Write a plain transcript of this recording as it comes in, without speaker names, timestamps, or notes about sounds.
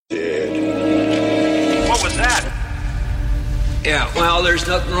Yeah, well, there's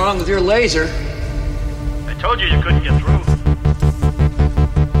nothing wrong with your laser. I told you couldn't get through.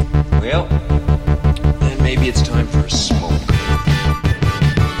 Well, then maybe it's time for a smoke.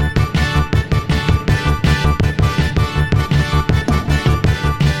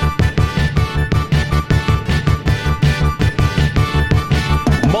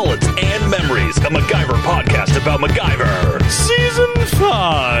 Mullets and Memories, a MacGyver podcast about MacGyver. Season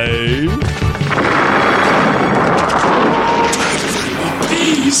 5.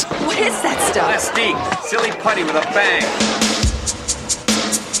 Bees! What is that stuff? Plastique. Silly putty with a bang.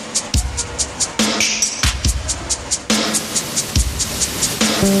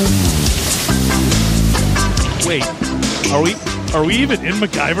 Wait, are we even in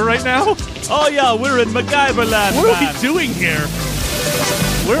MacGyver right now? Oh yeah, we're in MacGyver land. What are man. we doing here?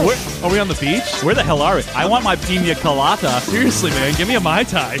 Where are we on the beach? Where the hell are we? I want my pina colada. Seriously, man, give me a Mai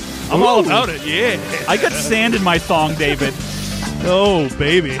Tai. I'm all about it, yeah. I got sand in my thong, David. Oh,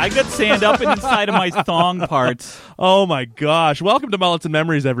 baby. I got sand up inside of my thong parts. Oh, my gosh. Welcome to Mullets and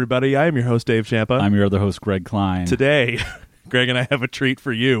Memories, everybody. I am your host, Dave Ciampa. I'm your other host, Greg Klein. Today, Greg and I have a treat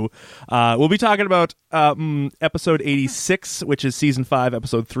for you. We'll be talking about episode 86, which is season 5,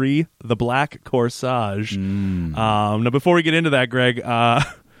 episode 3, The Black Corsage. Now, before we get into that, Greg,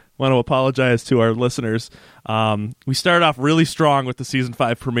 want to apologize to our listeners. We started off really strong with the season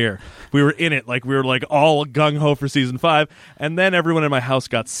 5 premiere. We were in it, we were all gung-ho for season 5, and then everyone in my house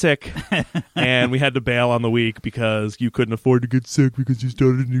got sick, and we had to bail on the week because you couldn't afford to get sick because you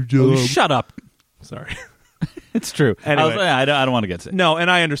started a new job. Oh, shut up. Sorry. It's true. Anyway. I don't want to get sick. No,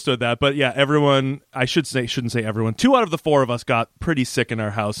 and I understood that, but yeah, everyone, shouldn't say everyone, 2 out of the 4 of us got pretty sick in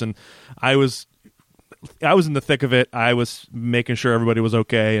our house, and I was in the thick of it. I was making sure everybody was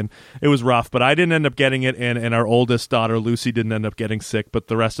okay, and it was rough, but I didn't end up getting it, and our oldest daughter, Lucy, didn't end up getting sick, but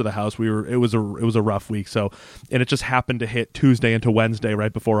the rest of the house, it was a rough week, and it just happened to hit Tuesday into Wednesday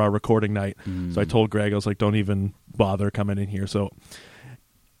right before our recording night, So I told Greg, I was like, don't even bother coming in here, so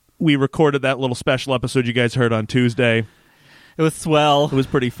we recorded that little special episode you guys heard on Tuesday. It was swell. It was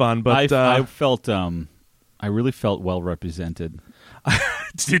pretty fun, but I felt, I really felt well represented.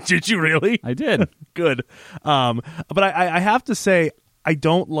 Did you really? I did. Good. But I have to say, I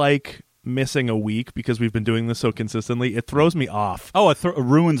don't like missing a week because we've been doing this so consistently. It throws me off. Oh, it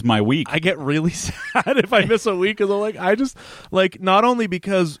ruins my week. I get really sad if I miss a week because not only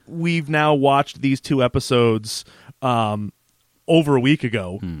because we've now watched these 2 episodes over a week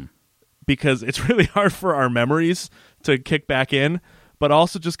ago, because it's really hard for our memories to kick back in, but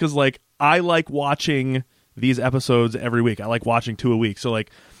also just because I like watching these episodes every week. I like watching 2 a week. So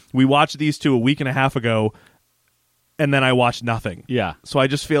we watched these 2 a week and a half ago, and then I watched nothing. Yeah. So I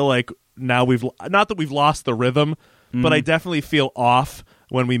just feel like now not that we've lost the rhythm, but I definitely feel off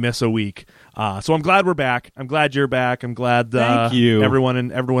when we miss a week. So I'm glad we're back. I'm glad you're back. I'm glad Thank you. everyone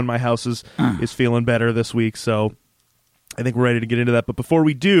in my house is feeling better this week. So I think we're ready to get into that. But before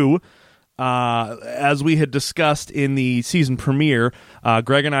we do, as we had discussed in the season premiere,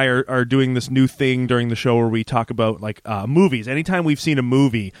 Greg and I are doing this new thing during the show where we talk about movies. Anytime we've seen a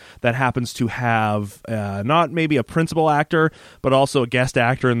movie that happens to have not maybe a principal actor, but also a guest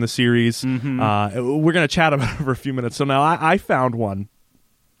actor in the series, we're going to chat about it for a few minutes. So now I found one.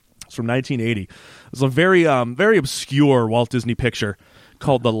 It's from 1980. It's a very obscure Walt Disney picture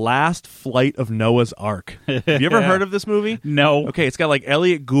called The Last Flight of Noah's Ark. Have you ever heard of this movie? No. Okay, it's got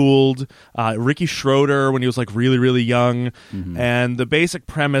Elliot Gould, Ricky Schroeder when he was really, really young. And the basic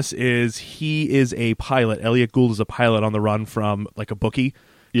premise is he is a pilot. Elliot Gould is a pilot on the run from a bookie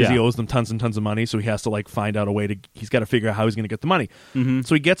because he owes them tons and tons of money. So he has to find out a way he's got to figure out how he's going to get the money.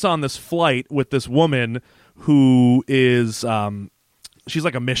 So he gets on this flight with this woman who is she's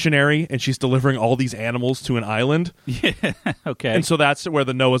a missionary, and she's delivering all these animals to an island. Yeah, okay. And so that's where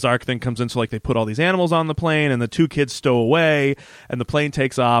the Noah's Ark thing comes in. So they put all these animals on the plane, and the 2 kids stow away, and the plane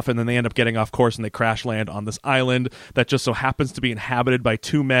takes off, and then they end up getting off course, and they crash land on this island that just so happens to be inhabited by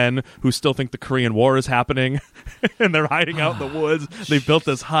 2 men who still think the Korean War is happening, and they're hiding out in the woods. They built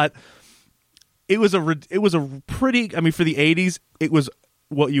this hut. It was a pretty, I mean, for the 80s, it was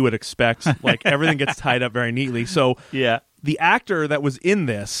what you would expect. Everything gets tied up very neatly. So yeah. The actor that was in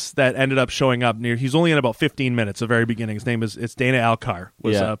this that ended up showing up he's only in about 15 minutes, the very beginning. His name it's Dana Alcar,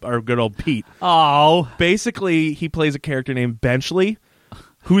 was our good old Pete. Oh. Basically, he plays a character named Benchley,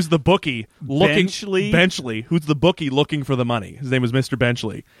 who's the bookie Benchley, who's the bookie looking for the money. His name is Mr.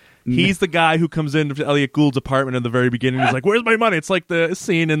 Benchley. He's the guy who comes into Elliot Gould's apartment in the very beginning. He's like, "Where's my money?" It's like the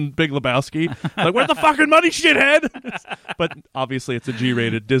scene in Big Lebowski. Where's the fucking money, shithead? But obviously, it's a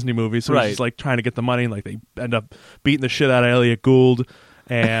G-rated Disney movie, so he's just trying to get the money, and they end up beating the shit out of Elliot Gould.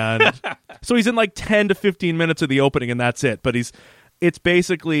 And so he's in like 10 to 15 minutes of the opening, and that's it. But it's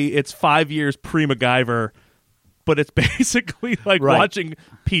 5 years pre-MacGyver, but it's basically like watching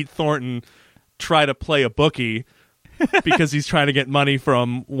Pete Thornton try to play a bookie because he's trying to get money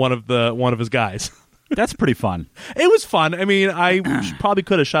from one of his guys. That's pretty fun. It was fun. I mean, I probably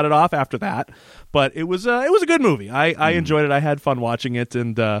could have shut it off after that, but it was a good movie. I enjoyed it. I had fun watching it,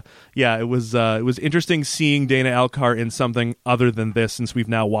 and it was interesting seeing Dana Elcar in something other than this, since we've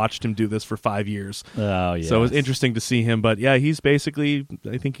now watched him do this for 5 years. Oh yeah. So it was interesting to see him. But yeah, he's basically,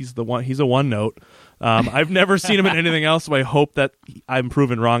 I think he's the one. He's a one note. I've never seen him in anything else, so I hope that I'm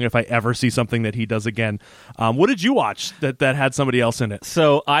proven wrong if I ever see something that he does again. What did you watch that had somebody else in it?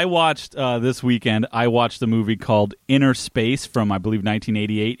 So I watched this weekend. I watched a movie called Inner Space from, I believe,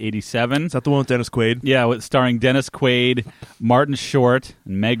 1988, 87. Is that the one with Dennis Quaid? Yeah, starring Dennis Quaid, Martin Short,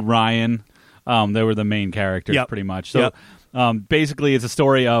 and Meg Ryan. They were the main characters, pretty much. So basically, it's a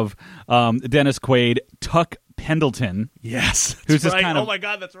story of Dennis Quaid, Tuck Pendleton. Yes. Who's this right. kind of oh my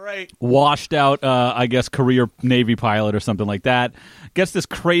God, that's right. washed out, I guess, career Navy pilot or something like that. Gets this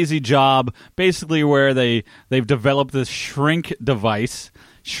crazy job, basically where they've developed this shrink device,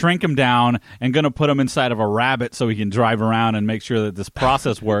 shrink him down, and going to put him inside of a rabbit so he can drive around and make sure that this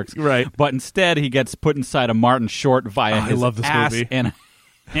process works. Right. But instead, he gets put inside a Martin Short via his I love this ass movie. and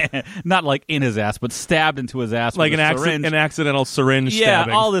not like in his ass, but stabbed into his ass Like with a syringe. an accidental syringe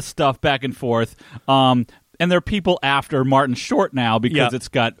stabbing. Yeah, all this stuff back and forth. And there are people after Martin Short now because it's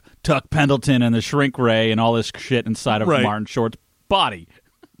got Tuck Pendleton and the shrink ray and all this shit inside of Martin Short's body.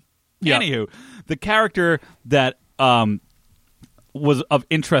 Anywho, the character that was of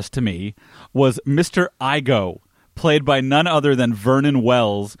interest to me was Mr. Igo, played by none other than Vernon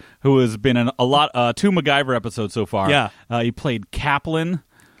Wells, who has been in a lot 2 MacGyver episodes so far. Yeah. He played Catlin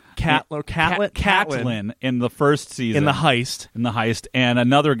in the first season. In the heist. And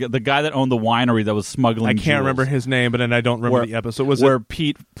the guy that owned the winery that was smuggling I can't jewels, remember his name, but then I don't remember the episode. Where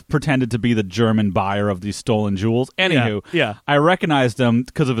Pete pretended to be the German buyer of these stolen jewels. Anywho, I recognized him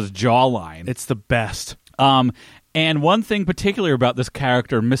because of his jawline. It's the best. And one thing particular about this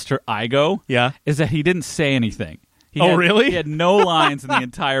character, Mr. Igo, is that he didn't say anything. Really? He had no lines in the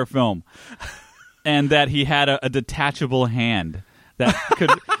entire film. And that he had a detachable hand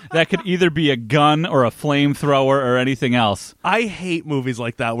that could either be a gun or a flamethrower or anything else. I hate movies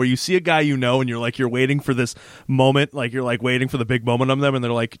like that where you see a guy and you're waiting for this moment, like you're like waiting for the big moment on them, and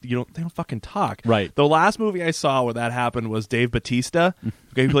they're like, they don't fucking talk. Right. The last movie I saw where that happened was Dave Bautista,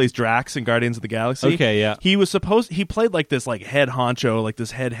 who plays Drax in Guardians of the Galaxy. Okay, yeah. He played like this like head honcho, like this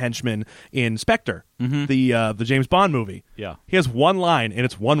head henchman in Spectre, the James Bond movie. Yeah. He has one line and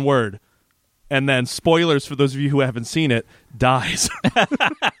it's one word. And then, spoilers for those of you who haven't seen it, dies.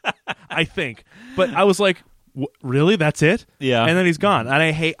 I think. But I was like, really? That's it? Yeah. And then he's gone. And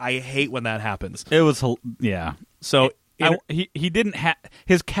I hate when that happens. It was, yeah. So he didn't have,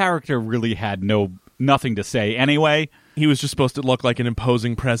 his character really had nothing to say anyway. He was just supposed to look like an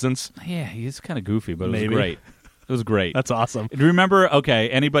imposing presence. Yeah, he's kind of goofy, but it Maybe. was great. It was great. That's awesome. Do you remember? Okay,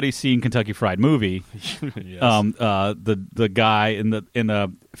 anybody seen Kentucky Fried Movie? Yes. The guy in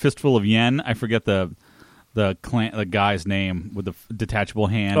the Fistful of Yen. I forget the guy's name with the detachable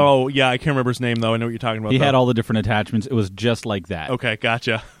hand. Oh yeah, I can't remember his name though. I know what you're talking about. He had all the different attachments. It was just like that. Okay,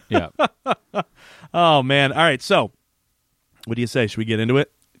 gotcha. Yeah. Oh man. All right. So, what do you say? Should we get into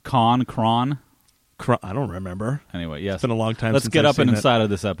it? Kron. I don't remember. Anyway, yes. It's been a long time Let's since get I've up seen and it. inside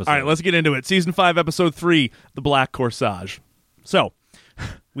of this episode. All right, let's get into it. Season 5, Episode 3, The Black Corsage. So,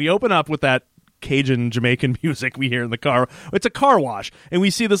 we open up with that Cajun Jamaican music we hear in the car. It's a car wash, and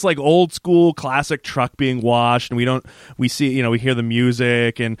we see this like old school classic truck being washed, and we hear the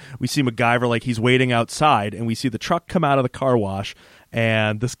music, and we see MacGyver like he's waiting outside, and we see the truck come out of the car wash,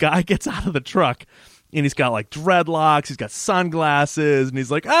 and this guy gets out of the truck. And he's got like dreadlocks, he's got sunglasses, and he's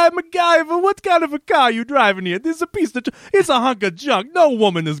like, "Hey, MacGyver, what kind of a car you driving here? This is a piece of it's a hunk of junk. No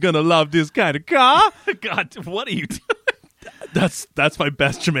woman is gonna love this kind of car." God, what are you doing? That's my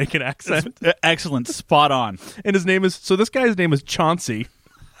best Jamaican accent. Excellent, spot on. And this guy's name is Chauncey.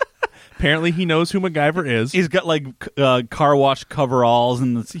 Apparently he knows who MacGyver is. He's got like car wash coveralls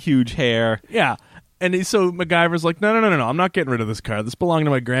and this huge hair. Yeah. And so MacGyver's like, no, I'm not getting rid of this car. This belonged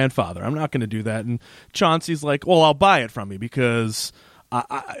to my grandfather. I'm not going to do that. And Chauncey's like, well, I'll buy it from you because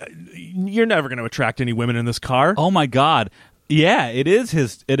you're never going to attract any women in this car. Oh my God. Yeah, it is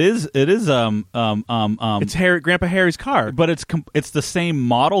it's Grandpa Harry's car. But it's the same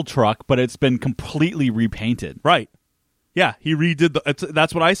model truck, but it's been completely repainted. Right. Yeah, he redid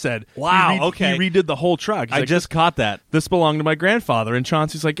that's what I said. Wow, okay. He redid the whole truck. He's I like, just caught that. This belonged to my grandfather. And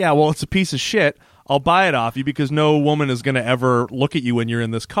Chauncey's like, yeah, well, it's a piece of shit. I'll buy it off you because no woman is going to ever look at you when you're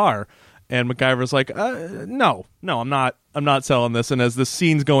in this car. And MacGyver's like, no, I'm not selling this. And as the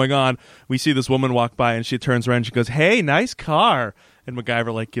scene's going on, we see this woman walk by, and she turns around and she goes, hey, nice car. And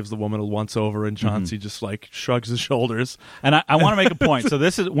MacGyver like gives the woman a once over, and Chauncey just like shrugs his shoulders. And I want to make a point. So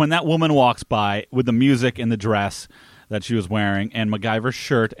this is when that woman walks by with the music and the dress that she was wearing and MacGyver's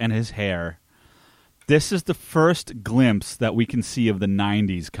shirt and his hair. This is the first glimpse that we can see of the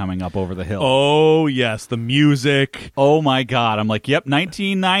 90s coming up over the hill. Oh, yes, the music. Oh, my God. I'm like, yep,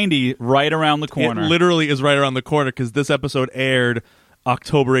 1990, right around the corner. It literally is right around the corner because this episode aired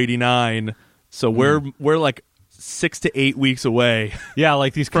October 89. So we're like 6 to 8 weeks away. Yeah,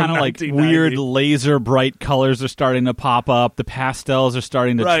 like these kind of like weird laser bright colors are starting to pop up. The pastels are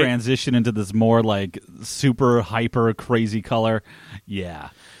starting to transition into this more like super hyper crazy color. Yeah.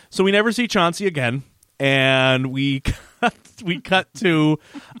 So we never see Chauncey again. And we cut to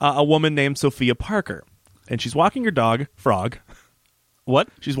a woman named Sophia Parker, and she's walking her dog, Frog. What?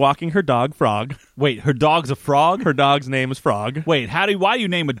 She's walking her dog, Frog. Wait, her dog's a frog? Her dog's name is Frog. Wait, why do you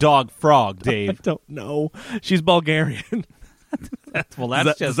name a dog Frog, Dave? I don't know. She's Bulgarian.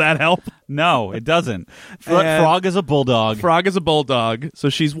 Does that help? No, it doesn't. Frog is a bulldog. Frog is a bulldog. So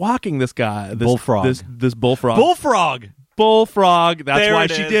she's walking this guy, bullfrog. This bullfrog. Bullfrog. Bullfrog. That's there why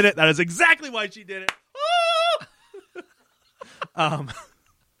she did it. That is exactly why she did it.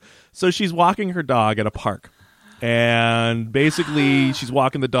 So she's walking her dog at a park, and basically she's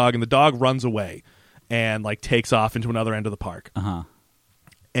walking the dog, and the dog runs away and like takes off into another end of the park.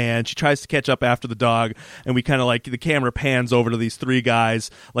 And she tries to catch up after the dog, and we kind of like the camera pans over to these three guys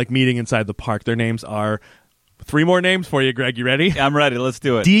like meeting inside the park. Their names are 3 more names for you, Greg. You ready? I'm ready. Let's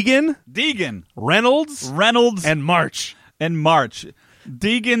do it. Deegan, Reynolds, and March.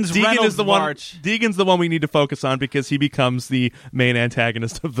 Deegan is the March. one. Deegan's the one we need to focus on because he becomes the main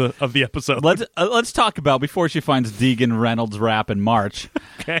antagonist of the episode. Let's talk about before she finds Deegan, Reynolds, Rapp, and March.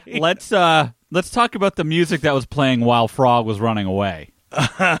 Okay. Let's talk about the music that was playing while Frog was running away.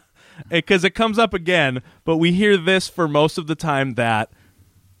 Because it comes up again, but we hear this for most of the time that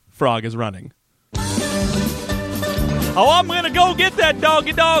Frog is running. Oh, I'm gonna go get that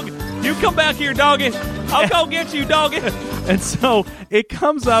doggy dog. You come back here, doggy. I'll go get you, doggy. And so it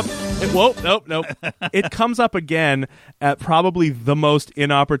comes up. Nope. It comes up again at probably the most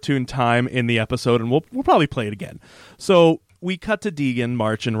inopportune time in the episode, and we'll probably play it again. So we cut to Deegan,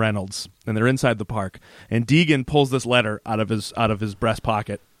 March, and Reynolds, and they're inside the park. And Deegan pulls this letter out of his breast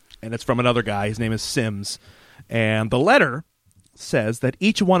pocket, and it's from another guy. His name is Sims, and the letter says that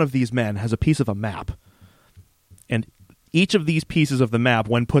each one of these men has a piece of a map, and each of these pieces of the map,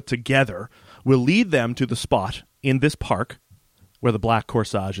 when put together, will lead them to the spot in this park where the Black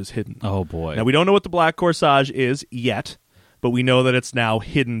Corsage is hidden. Oh, boy. Now, we don't know what the Black Corsage is yet, but we know that it's now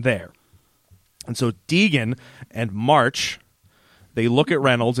hidden there. And so Deegan and March, they look at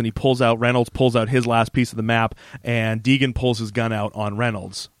Reynolds, and Reynolds pulls out his last piece of the map, and Deegan pulls his gun out on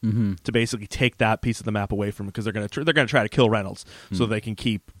Reynolds to basically take that piece of the map away from him because they're going to try to kill Reynolds so they can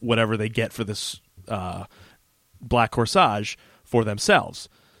keep whatever they get for this Black Corsage for themselves.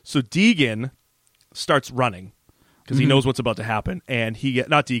 So Deegan starts running because he knows what's about to happen, and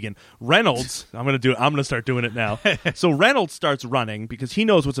Reynolds. I'm going to start doing it now. So Reynolds starts running because he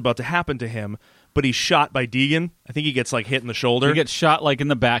knows what's about to happen to him, but he's shot by Deegan. I think he gets like hit in the shoulder. He gets shot like in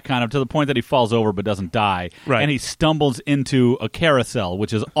the back, kind of to the point that he falls over but doesn't die. Right. And he stumbles into a carousel,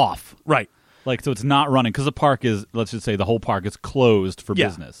 which is off. Right. Like, so it's not running because the park is, let's just say the whole park is closed for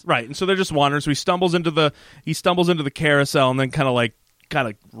business. Right. And so they're just wandering. So he stumbles into the carousel and then kind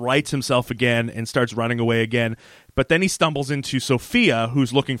of rights himself again and starts running away again. But then he stumbles into Sophia,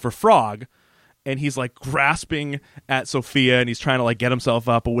 who's looking for Frog, and he's like grasping at Sophia and he's trying to like get himself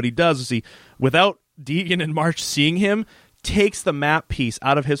up. But what he does is he, without Deegan and March seeing him, takes the map piece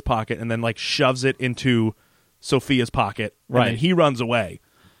out of his pocket and then like shoves it into Sophia's pocket. Right. And then he runs away.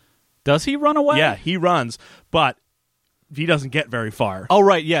 Does he run away? Yeah, he runs, but he doesn't get very far. Oh,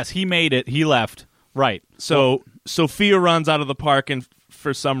 right. Yes, he made it. He left. Right. So Sophia runs out of the park and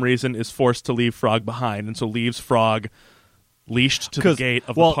for some reason is forced to leave Frog behind, and so leaves Frog leashed to the gate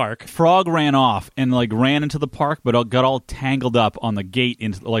of the park. Frog ran off and like ran into the park, but got all tangled up on the gate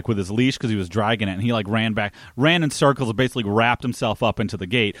into like with his leash because he was dragging it, and he like ran in circles and basically wrapped himself up into the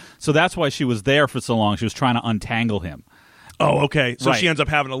gate. So that's why she was there for so long. She was trying to untangle him. Oh, okay. So right. She ends up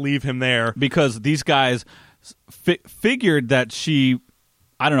having to leave him there because these guys figured that she,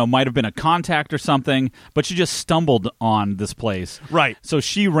 I don't know, might have been a contact or something, but she just stumbled on this place. Right. So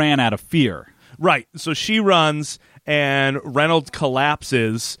she ran out of fear. Right. So she runs, and Reynolds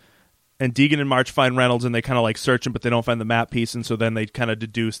collapses, and Deegan and March find Reynolds, and they kind of like search him, but they don't find the map piece, and so then they kind of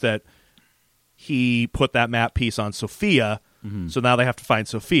deduce that he put that map piece on Sophia. So now they have to find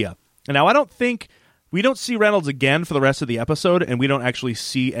Sophia. And now we don't see Reynolds again for the rest of the episode, and we don't actually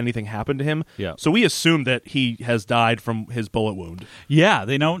see anything happen to him. Yeah. So we assume that he has died from his bullet wound. Yeah,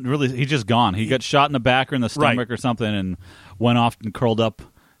 they don't really. He's just gone. He got shot in the back or in the stomach or something, and went off and curled up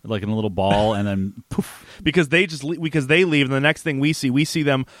like in a little ball, and then poof. Because they leave, and the next thing we see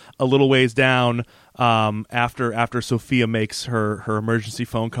them a little ways down after Sophia makes her emergency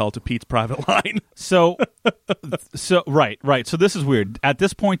phone call to Pete's private line. So right. So this is weird. At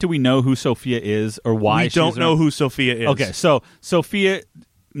this point, do we know who Sophia is or why? We don't know who Sophia is. Okay, so Sophia,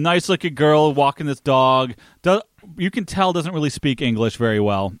 nice looking girl walking this dog. You can tell doesn't really speak English very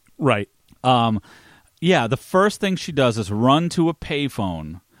well. Right. Yeah. The first thing she does is run to a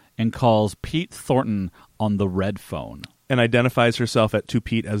payphone and calls Pete Thornton on the red phone. And identifies herself to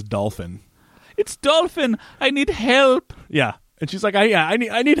Pete as Dolphin. It's Dolphin. I need help. Yeah. And she's like, I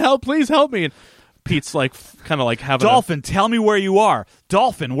need help. Please help me. And Pete's like, kind of like having Dolphin, tell me where you are.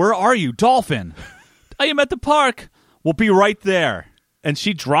 Dolphin, where are you? Dolphin. I am at the park. We'll be right there. And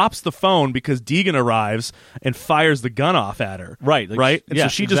she drops the phone because Deegan arrives and fires the gun off at her. Right. Right? And so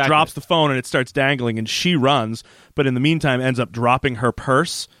she just drops the phone and it starts dangling and she runs, but in the meantime ends up dropping her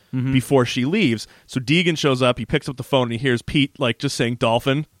purse before she leaves. So Deegan shows up, he picks up the phone and he hears Pete like just saying,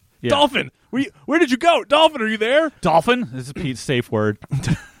 Dolphin. Yeah. Dolphin! Where did you go? Dolphin, are you there? Dolphin? This is Pete's safe word.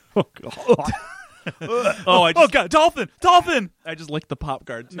 Oh, God. God, Dolphin! Dolphin! I just licked the pop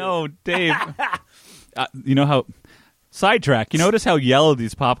guard, too. No, Dave. You know how... Sidetrack. You notice how yellow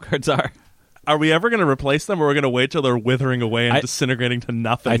these pop cards are? Are we ever going to replace them, or are we going to wait till they're withering away and disintegrating to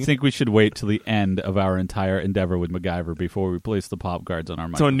nothing? I think we should wait till the end of our entire endeavor with MacGyver before we place the pop cards on our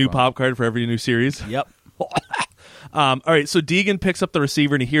microphone. So a new pop card for every new series? Yep. All right, so Deegan picks up the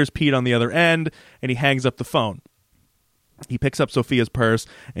receiver, and he hears Pete on the other end, and he hangs up the phone. He picks up Sophia's purse,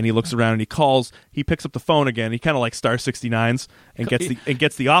 and he looks around, and he calls. He picks up the phone again. He kind of like star 69s and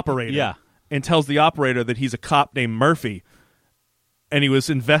gets the operator. Yeah. And tells the operator that he's a cop named Murphy. And he was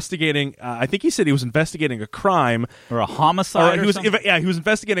investigating, I think he said he was investigating a crime. Or a homicide he was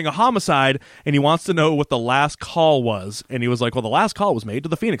investigating a homicide, and he wants to know what the last call was. And he was like, well, the last call was made to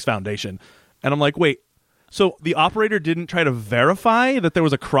the Phoenix Foundation. And I'm like, wait, so the operator didn't try to verify that there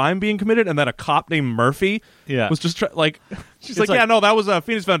was a crime being committed and that a cop named Murphy was just she's like, yeah, no, that was a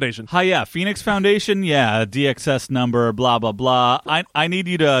Phoenix Foundation. Hi, yeah, Phoenix Foundation, yeah, DXS number, blah, blah, blah. I need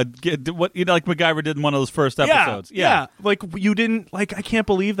you to get what, like MacGyver did in one of those first episodes. Yeah. Like, you didn't, like, I can't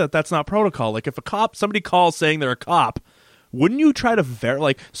believe that that's not protocol. Like, if somebody calls saying they're a cop, wouldn't you try to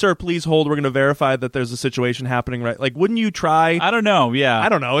like, sir, please hold, we're going to verify that there's a situation happening, right? Like, wouldn't you try? I don't know, yeah. I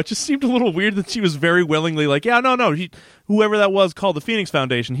don't know. It just seemed a little weird that she was very willingly like, yeah, no, whoever that was called the Phoenix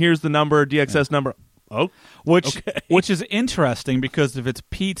Foundation. Here's the number, DXS number. Oh, which is interesting because if it's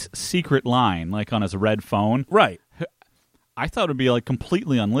Pete's secret line, like on his red phone, right? I thought it would be like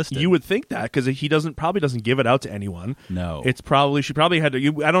completely unlisted. You would think that because he probably doesn't give it out to anyone. No, she probably had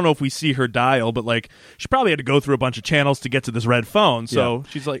to. I don't know if we see her dial, but like she probably had to go through a bunch of channels to get to this red phone. So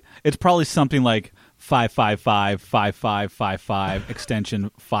she's like, it's probably something like 555-5555 extension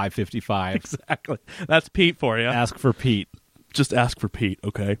 555. Exactly. That's Pete for you. Ask for Pete. Just ask for Pete.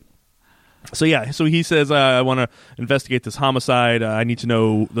 Okay. So he says, I want to investigate this homicide. I need to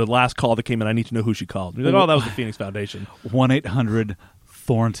know the last call that came in. I need to know who she called. He's like, oh, that was the Phoenix Foundation.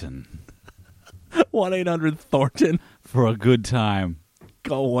 1-800-Thornton. 1-800-Thornton. For a good time.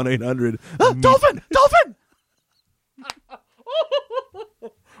 Call 1-800. Dolphin! Dolphin!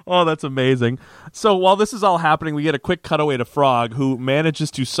 Oh, that's amazing. So while this is all happening, we get a quick cutaway to Frog, who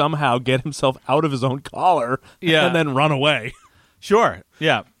manages to somehow get himself out of his own collar and then run away. Sure,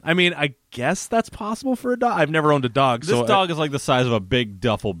 yeah. I mean, I guess that's possible for a dog. I've never owned a dog. This dog is like the size of a big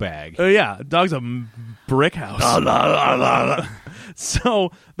duffel bag. Oh, yeah. A dog's a brick house.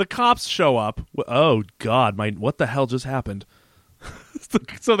 So the cops show up. Oh, God. What the hell just happened?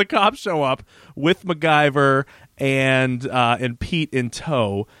 So the cops show up with MacGyver and Pete in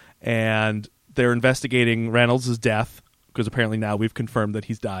tow, and they're investigating Reynolds' death, because apparently now we've confirmed that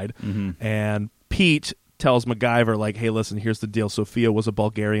he's died. Mm-hmm. And Pete tells MacGyver, like, hey, listen, here's the deal. Sophia was a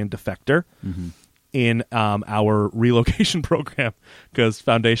Bulgarian defector in our relocation program, because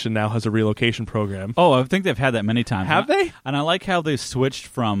Foundation now has a relocation program. Oh, I think they've had that many times. Have they? And I like how they switched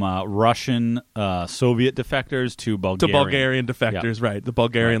from Russian Soviet defectors to Bulgarian defectors, right? The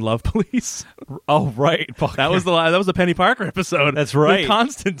Bulgarian Love Police. Oh, right. That was the Penny Parker episode. That's right. With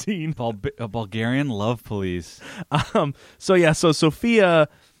Constantine. Bulgarian Love Police. So Sophia,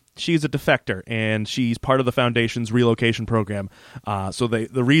 she's a defector, and she's part of the Foundation's relocation program. So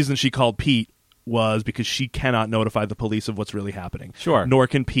the reason she called Pete was because she cannot notify the police of what's really happening. Sure. Nor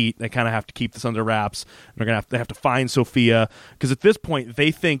can Pete. They kind of have to keep this under wraps. They have to find Sophia because at this point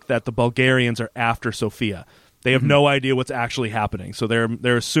they think that the Bulgarians are after Sophia. They have no idea what's actually happening. So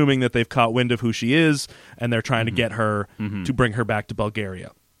they're assuming that they've caught wind of who she is, and they're trying to get her to bring her back to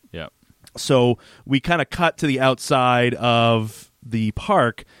Bulgaria. Yeah. So we kind of cut to the outside of the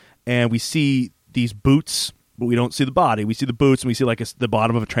park, and we see these boots, but we don't see the body. We see the boots, and we see like the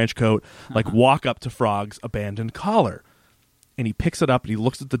bottom of a trench coat, like walk up to Frog's abandoned collar. And he picks it up, and he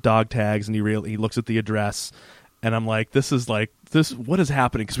looks at the dog tags, and he looks at the address. And I'm like, what is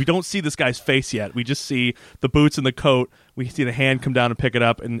happening? Because we don't see this guy's face yet. We just see the boots and the coat. We see the hand come down and pick it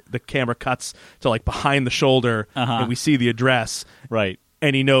up, and the camera cuts to like behind the shoulder, and we see the address. Right.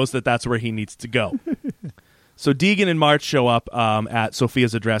 And he knows that that's where he needs to go. So Deegan and March show up at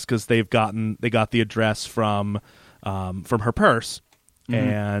Sophia's address because they got the address from her purse,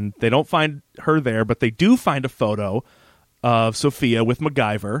 and they don't find her there, but they do find a photo of Sophia with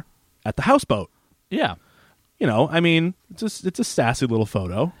MacGyver at the houseboat. Yeah. You know, I mean, it's a sassy little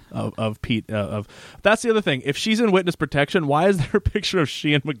photo of Pete. That's the other thing. If she's in witness protection, why is there a picture of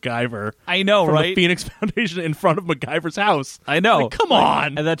she and MacGyver? I know, from right? The Phoenix Foundation in front of MacGyver's house. I know. Like, come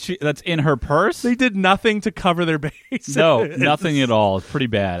on. And that's in her purse? They did nothing to cover their base. No, nothing at all. It's pretty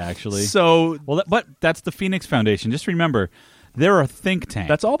bad, actually. So, but that's the Phoenix Foundation. Just remember, they're a think tank.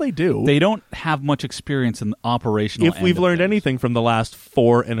 That's all they do. They don't have much experience in the operational. If we've learned anything from the last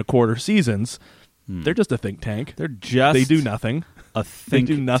 4 1/4 seasons. They're just a think tank. They do nothing. They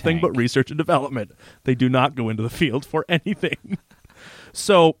do nothing but research and development. They do not go into the field for anything.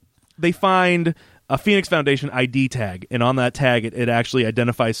 So they find a Phoenix Foundation ID tag, and on that tag, it actually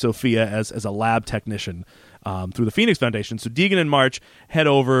identifies Sophia as a lab technician through the Phoenix Foundation. So Deegan and March head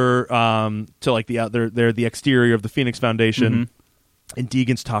over to like the exterior of the Phoenix Foundation, and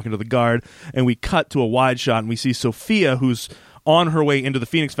Deegan's talking to the guard, and we cut to a wide shot, and we see Sophia, who's on her way into the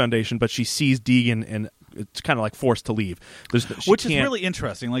Phoenix Foundation, but she sees Deegan and it's kind of like forced to leave. Which is really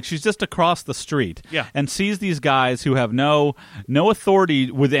interesting. Like, she's just across the street and sees these guys who have no authority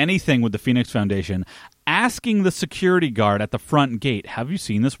with anything with the Phoenix Foundation asking the security guard at the front gate, have you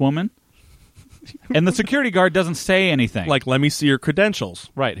seen this woman? And the security guard doesn't say anything. Like, let me see your credentials.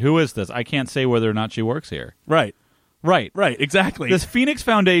 Right. Who is this? I can't say whether or not she works here. Right. Right. Right, exactly. This Phoenix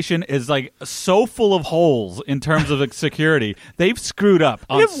Foundation is like so full of holes in terms of security. They've screwed up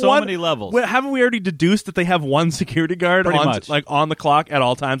on many levels. Haven't we already deduced that they have one security guard on the clock at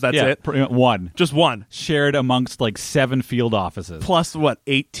all times? That's it? One. Just one. Shared amongst like 7 field offices. Plus,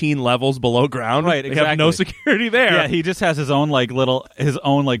 18 levels below ground? Right, exactly. They have no security there. Yeah, he just has his own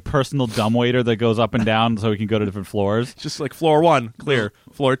personal dumbwaiter that goes up and down so he can go to different floors. Just like floor 1, clear.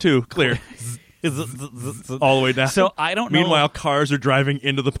 Floor 2, clear. All the way down. So I don't know. Meanwhile, cars are driving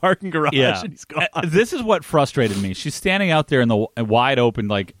into the parking garage and he's gone. This is what frustrated me. She's standing out there in the wide open,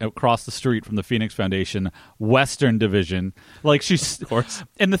 like across the street from the Phoenix Foundation Western Division. Like, she's, of course.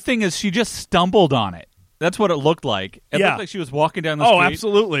 And the thing is, she just stumbled on it. That's what it looked like. It looked like she was walking down the street. Oh,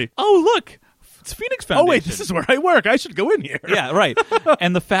 absolutely. Oh, look. It's Phoenix Foundation. Oh, wait, this is where I work. I should go in here. Yeah, right.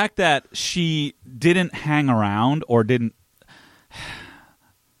 And the fact that she didn't hang around or didn't...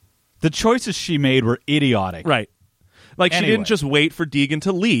 The choices she made were idiotic. Right. Like, she didn't just wait for Deegan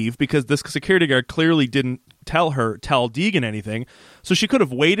to leave because this security guard clearly didn't tell Deegan anything. So she could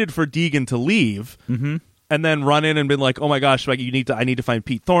have waited for Deegan to leave and then run in and been like, oh my gosh, like, I need to find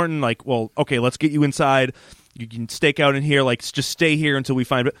Pete Thornton. Like, well, okay, let's get you inside. You can stake out in here. Like, just stay here until we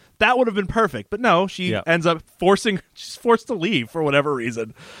find it. That would have been perfect. But no, she ends up she's forced to leave for whatever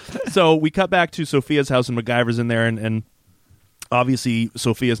reason. So we cut back to Sophia's house and MacGyver's in there and obviously,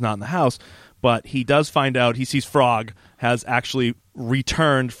 Sophia's not in the house, but he does find out. He sees Frog has actually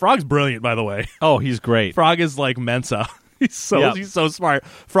returned. Frog's brilliant, by the way. Oh, he's great. Frog is like Mensa. He's so smart.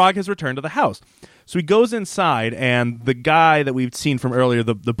 Frog has returned to the house. So he goes inside, and the guy that we've seen from earlier,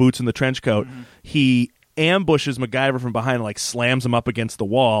 the boots and the trench coat, he ambushes MacGyver from behind and like slams him up against the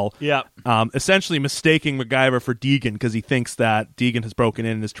wall. Yeah. Essentially mistaking MacGyver for Deegan because he thinks that Deegan has broken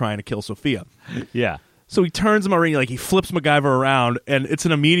in and is trying to kill Sophia. Yeah. So he turns him around, like he flips MacGyver around, and it's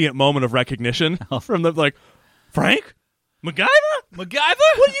an immediate moment of recognition from the like, Frank? MacGyver? What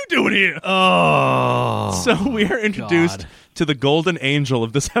are you doing here? Oh. So we are introduced to the golden angel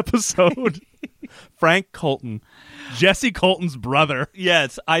of this episode, Frank Colton, Jesse Colton's brother.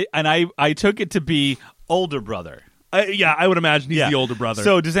 Yes, I took it to be older brother. I would imagine he's the older brother.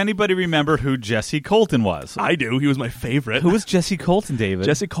 So does anybody remember who Jesse Colton was? I do. He was my favorite. Who was Jesse Colton, David?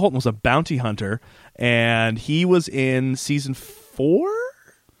 Jesse Colton was a bounty hunter, and he was in season 4?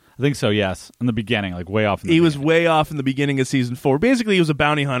 I think so, yes. In the beginning, like way off in the He beginning. was way off in the beginning of season 4. Basically, he was a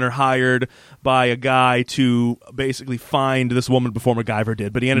bounty hunter hired by a guy to basically find this woman before MacGyver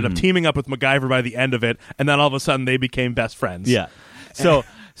did. But he ended up teaming up with MacGyver by the end of it, and then all of a sudden they became best friends. Yeah. So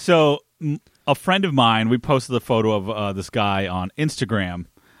a friend of mine, we posted a photo of this guy on Instagram.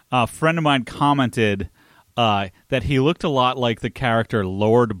 A friend of mine commented that he looked a lot like the character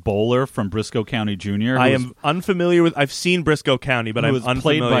Lord Bowler from Briscoe County Jr. I am unfamiliar with... I've seen Briscoe County, but I'm unfamiliar.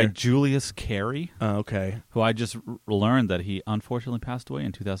 Played by Julius Carey. Okay. Who I just learned that he unfortunately passed away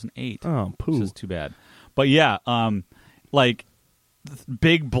in 2008. Oh, poo. Which is too bad. But yeah, like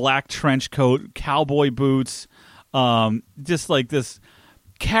big black trench coat, cowboy boots, just like this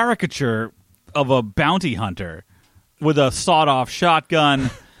caricature of a bounty hunter with a sawed-off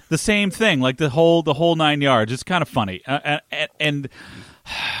shotgun. The same thing, like the whole 9 yards. It's kind of funny, and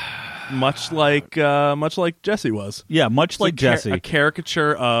much like Jesse was. Yeah, much like Jesse, a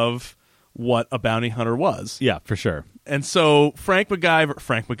caricature of what a bounty hunter was. Yeah, for sure. And so Frank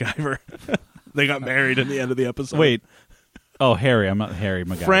MacGyver, they got married at the end of the episode. Wait, oh Harry, I'm not Harry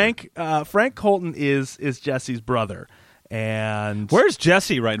MacGyver. Frank Colton is Jesse's brother, and where's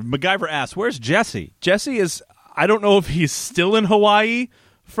Jesse? Right, MacGyver asks, "Where's Jesse?" Jesse is. I don't know if he's still in Hawaii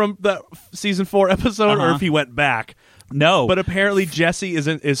from the season 4 episode or if he went back. No, but apparently Jesse is.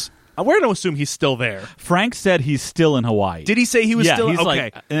 We're going to assume he's still there. Frank said he's still in Hawaii. Did he say he was still? He's okay.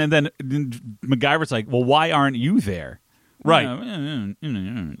 Like, and then MacGyver's like, "Well, why aren't you there?" Right.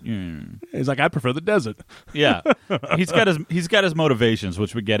 He's like, I prefer the desert. Yeah. He's got his motivations,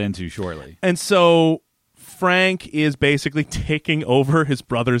 which we get into shortly. And so Frank is basically taking over his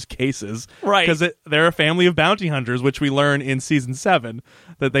brother's cases. Right. Because they're a family of bounty hunters, which we learn in season 7,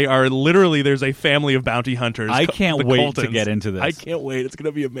 that they are literally, there's a family of bounty hunters. I can't wait Coltons. to get into this. I can't wait. It's going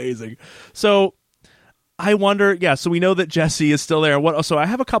to be amazing. So I wonder, so we know that Jesse is still there. So I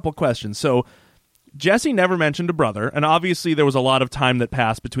have a couple questions. So Jesse never mentioned a brother, and obviously there was a lot of time that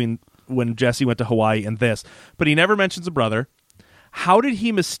passed between when Jesse went to Hawaii and this, but he never mentions a brother. How did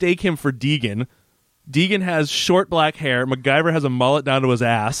he mistake him for Deegan? Deegan has short black hair. MacGyver has a mullet down to his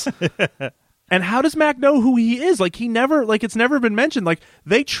ass. And how does Mac know who he is? Like, it's never been mentioned. Like,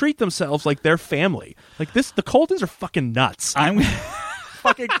 they treat themselves like they're family. Like, the Coltons are fucking nuts. I'm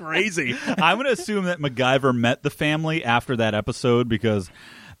fucking crazy. I'm going to assume that MacGyver met the family after that episode because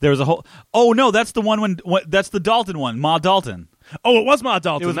there was a whole... Oh, no, that's the one that's the Dalton one, Ma Dalton. Oh, it was Ma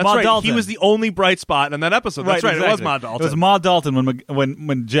Dalton. It was That's Ma right. Dalton. He was the only bright spot in that episode. That's right. Exactly. It was Ma Dalton. It was Ma Dalton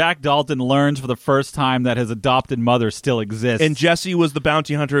when Jack Dalton learns for the first time that his adopted mother still exists. And Jesse was the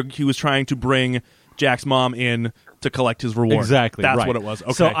bounty hunter. He was trying to bring Jack's mom in to collect his reward. Exactly. That's right. what it was.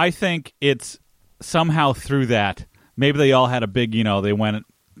 Okay. So I think it's somehow through that. Maybe they all had a big, they went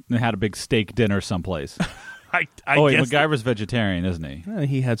and had a big steak dinner someplace. I wait, guess MacGyver's vegetarian, isn't he?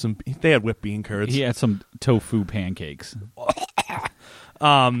 He had some. They had whipped bean curds. He had some tofu pancakes.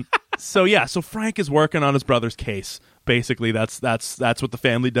 So Frank is working on his brother's case. Basically, that's what the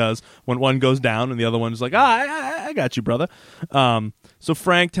family does when one goes down and the other one's like, I got you, brother. So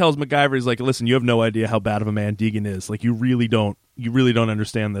Frank tells MacGyver, he's like, listen, you have no idea how bad of a man Deegan is. Like, you really don't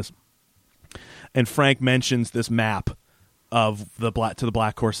understand this. And Frank mentions this map of the Black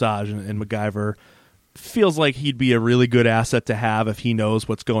Corsage, and MacGyver feels like he'd be a really good asset to have if he knows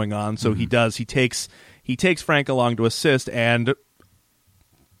what's going on. So he does. He takes Frank along to assist, and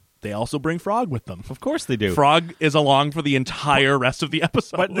they also bring Frog with them. Of course they do. Frog is along for the entire rest of the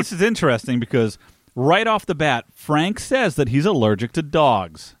episode. But this is interesting because right off the bat, Frank says that he's allergic to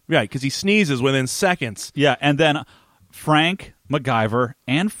dogs. Right, because he sneezes within seconds. Yeah, and then Frank, MacGyver,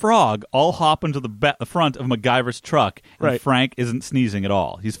 and Frog all hop into the front of MacGyver's truck, and right. Frank isn't sneezing at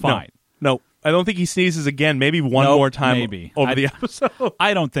all. He's fine. No, I don't think he sneezes again. Maybe one more time over the episode.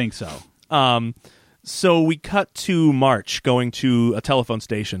 I don't think so. So we cut to March going to a telephone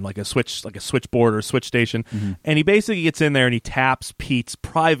station, like a switchboard or switch station, and he basically gets in there and he taps Pete's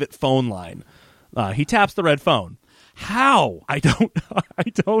private phone line. He taps the red phone. How? I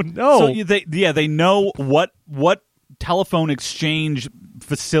don't know. So they know what telephone exchange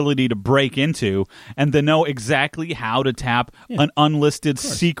facility to break into, and they know exactly how to tap an unlisted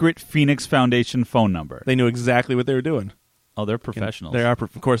secret Phoenix Foundation phone number. They knew exactly what they were doing. Oh, they're professionals. They are,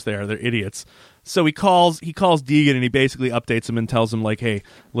 of course they are. They're idiots. So he calls Deegan and he basically updates him and tells him, like, hey,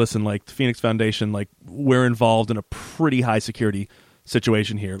 listen, like, the Phoenix Foundation, like, we're involved in a pretty high security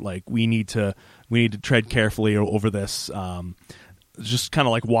situation here. Like, we need to tread carefully over this. Just kind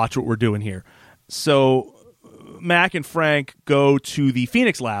of like watch what we're doing here. So Mac and Frank go to the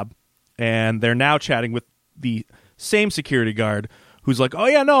Phoenix lab, and they're now chatting with the same security guard who's like, oh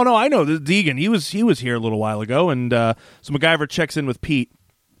yeah, no, I know Deegan. He was here a little while ago, and so MacGyver checks in with Pete,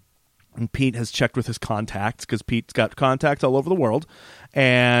 And Pete has checked with his contacts because Pete's got contacts all over the world.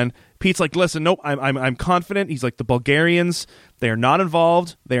 And Pete's like, listen, nope, I'm confident. He's like, the Bulgarians, they are not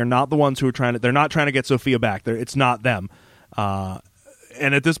involved. They are not the ones who are they're not trying to get Sophia back. It's not them. And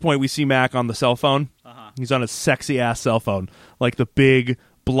at this point, we see Mac on the cell phone. He's on a sexy-ass cell phone, like the big,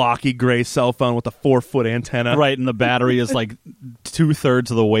 blocky gray cell phone with a 4-foot antenna. Right, and the battery is like 2/3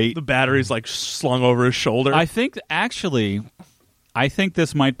 of the weight. The battery's like slung over his shoulder. I think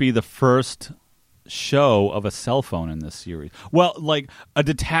this might be the first show of a cell phone in this series. Well, like a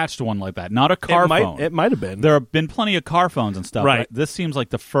detached one like that, not a car phone. It might have been. There have been plenty of car phones and stuff. Right. This seems like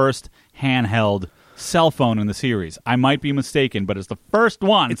the first handheld cell phone in the series. I might be mistaken, but it's the first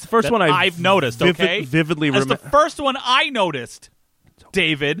one. It's the first one I've noticed. Okay, vividly remember. It's the first one I noticed.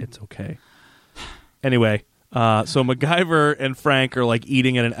 David, it's okay. Anyway, so MacGyver and Frank are like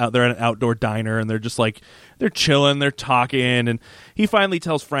eating they're at an outdoor diner, and they're just like they're chilling, they're talking, and he finally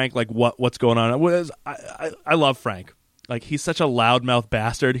tells Frank like what's going on. I love Frank. Like, he's such a loudmouth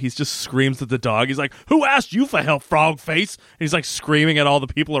bastard. He just screams at the dog. He's like, "Who asked you for help, frog face?" And he's like screaming at all the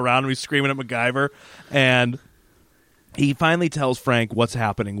people around him. He's screaming at MacGyver. And he finally tells Frank what's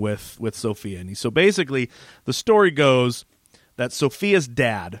happening with Sophia. And so basically, the story goes that Sophia's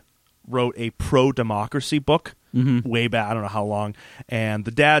dad wrote a pro-democracy book way back, I don't know how long, and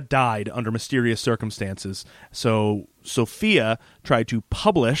the dad died under mysterious circumstances. So Sophia tried to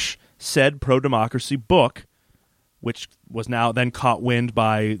publish said pro-democracy book, which was now then caught wind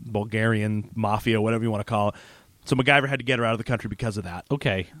by Bulgarian mafia, whatever you want to call it. So MacGyver had to get her out of the country because of that.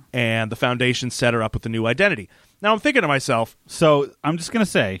 Okay. And the foundation set her up with a new identity. Now I'm thinking to myself... So I'm just going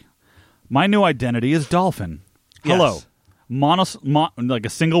to say, my new identity is Dolphin. Hello. Yes. Like a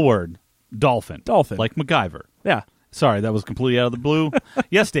single word. Dolphin. Dolphin. Like MacGyver. Yeah. Sorry, that was completely out of the blue.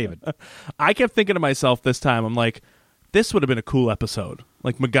 Yes, David. I kept thinking to myself this time, I'm like, this would have been a cool episode.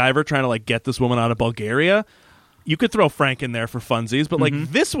 Like MacGyver trying to like get this woman out of Bulgaria. You could throw Frank in there for funsies, but like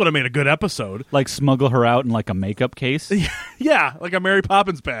this would have made a good episode. Like smuggle her out in like a makeup case? Yeah, like a Mary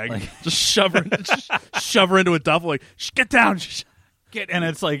Poppins bag. Like, just shove her into a duffel. Like, get down. And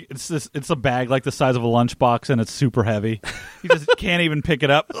it's like it's a bag like the size of a lunchbox, and it's super heavy. You just can't even pick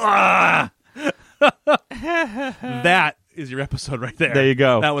it up. That is your episode right there. There you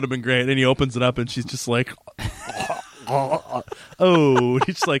go. That would have been great. And he opens it up, and she's just like, oh,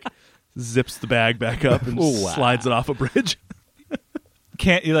 he just like zips the bag back up and slides it off a bridge.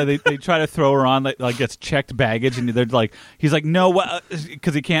 Can't they try to throw her on like gets checked baggage, and they're like, he's like, no,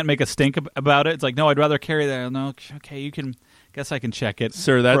 because he can't make a stink about it. It's like, no, I'd rather carry that. No, okay, you can. Guess I can check it,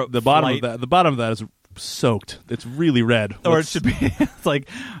 sir. The bottom of that is soaked. It's really red. Or it should be. It's like,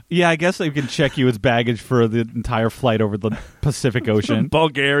 yeah, I guess they can check you as baggage for the entire flight over the Pacific Ocean,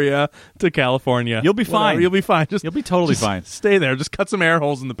 Bulgaria to California. You'll be fine. Whatever, you'll be fine. You'll be totally fine. Stay there. Just cut some air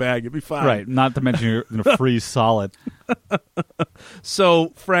holes in the bag. You'll be fine. Right. Not to mention you're going to freeze solid.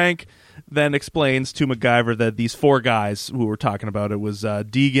 So Frank then explains to MacGyver that these four guys who we're talking about, it was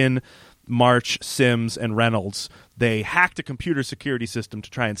Deegan, March, Sims, and Reynolds. They hacked a computer security system to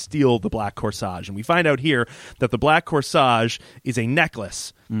try and steal the Black Corsage. And we find out here that the Black Corsage is a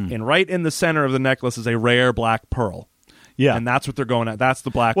necklace. And right in the center of the necklace is a rare black pearl. Yeah. And that's what they're going at. That's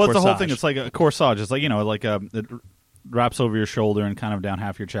the Black Corsage. Corsage. Well, the whole thing, it's like a corsage. It's like, it wraps over your shoulder and kind of down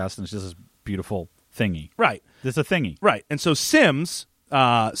half your chest, and it's just this beautiful thingy. Right. It's a thingy. Right. And so Sims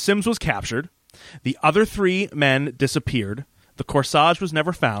was captured. The other three men disappeared. The Corsage was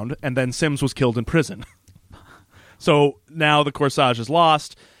never found, and then Sims was killed in prison. So now the Corsage is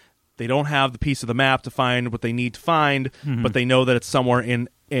lost. They don't have the piece of the map to find what they need to find, but they know that it's somewhere in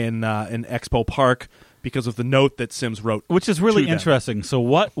Expo Park because of the note that Sims wrote. Which is really interesting. So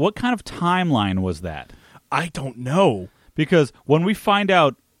what kind of timeline was that? I don't know. Because when we find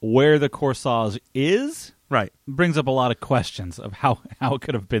out where the Corsage is... Right. Brings up a lot of questions of how it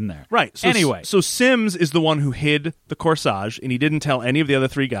could have been there. Right. So, anyway. So Sims is the one who hid the Corsage, and he didn't tell any of the other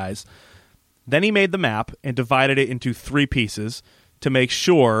three guys. Then he made the map and divided it into three pieces to make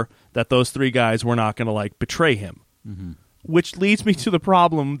sure that those three guys were not going to, like, betray him. Which leads me to the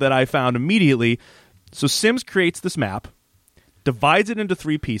problem that I found immediately. So Sims creates this map, divides it into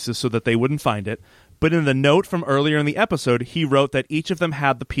three pieces so that they wouldn't find it, but in the note from earlier in the episode, he wrote that each of them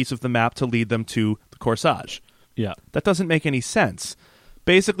had the piece of the map to lead them to the Corsage. Yeah. That doesn't make any sense.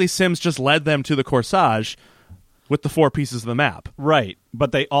 Basically, Sims just led them to the Corsage with the four pieces of the map. Right,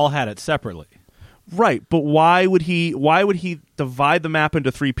 but they all had it separately. Right, but why would he divide the map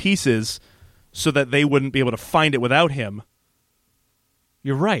into three pieces so that they wouldn't be able to find it without him?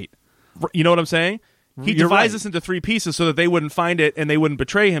 You're right. You know what I'm saying? He divides this into 3 pieces so that they wouldn't find it and they wouldn't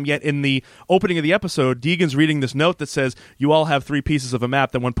betray him. Yet in the opening of the episode, Deegan's reading this note that says, "You all have 3 pieces of a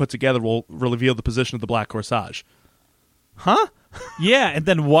map that, when put together, will reveal the position of the Black Corsage." Huh? Yeah, and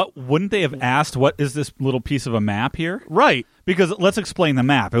then what? Wouldn't they have asked, what is this little piece of a map here? Right. Because let's explain the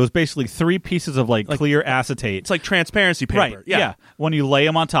map. It was basically 3 pieces of clear acetate. It's like transparency paper. Right. Yeah. When you lay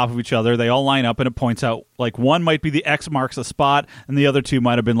them on top of each other, they all line up, and it points out one might be the X marks a spot, and the other 2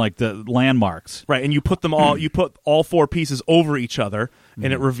 might have been the landmarks. Right. And you put them all. You put all 4 pieces over each other,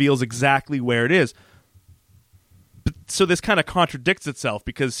 and it reveals exactly where it is. But, so this kind of contradicts itself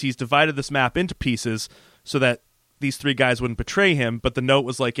because he's divided this map into pieces so that these 3 guys wouldn't betray him, but the note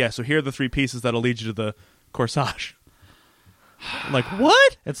was like, yeah, so here are the 3 pieces that'll lead you to the Corsage. Like,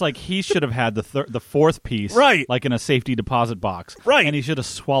 what? It's like he should have had the 4th piece, right, like in a safety deposit box, right, and he should have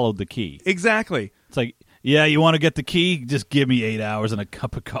swallowed the key. Exactly. It's like, yeah, you want to get the key? Just give me 8 hours and a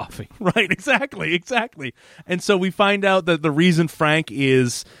cup of coffee. Right, exactly. And so we find out that the reason Frank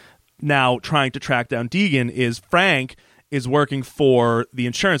is now trying to track down Deegan is Frank is working for the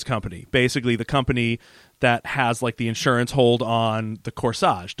insurance company, basically the company that has the insurance hold on the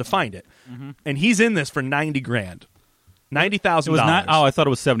Corsage to find it. Mm-hmm. And he's in this for $90,000. $90,000. I thought it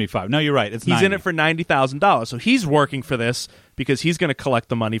was 75. No, you're right. It's he's 90. in it for $90,000. So he's working for this because he's going to collect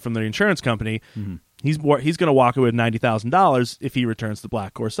the money from the insurance company. Mm-hmm. He's going to walk away with $90,000 if he returns the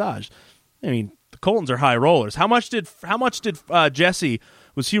Black Corsage. I mean, the Coltons are high rollers. How much did Jesse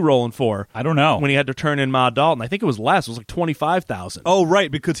was he rolling for? I don't know. When he had to turn in Ma Dalton, I think it was less. It was $25,000. Oh, right,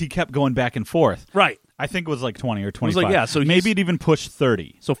 because he kept going back and forth. Right. I think it was 20 or 25. Yeah, so maybe it even pushed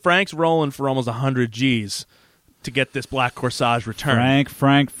 30. So Frank's rolling for almost 100 G's to get this Black Corsage returned.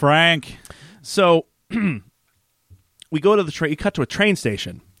 Frank. So we go to the train. You cut to a train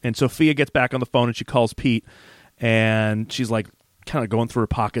station, and Sophia gets back on the phone and she calls Pete, and she's kind of going through her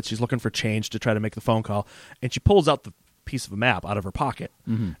pockets. She's looking for change to try to make the phone call, and she pulls out the piece of a map out of her pocket.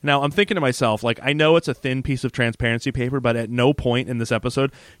 Mm-hmm. Now I'm thinking to myself, I know it's a thin piece of transparency paper, but at no point in this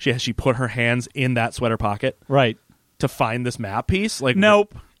episode she put her hands in that sweater pocket, right, to find this map piece.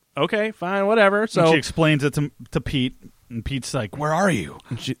 Nope. Okay, fine, whatever. So and she explains it to Pete, and Pete's like, "Where are you?"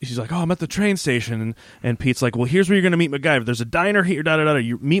 And she's like, "Oh, I'm at the train station." And Pete's like, "Well, here's where you're going to meet MacGyver. There's a diner here.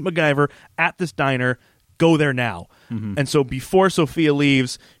 You meet MacGyver at this diner. Go there now." Mm-hmm. And so before Sophia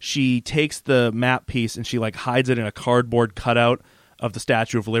leaves, she takes the map piece and she hides it in a cardboard cutout of the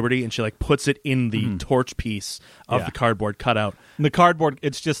Statue of Liberty, and she puts it in the torch piece of the cardboard cutout. And the cardboard,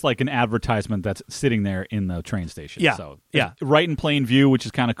 it's just like an advertisement that's sitting there in the train station. Yeah, so yeah, right in plain view, which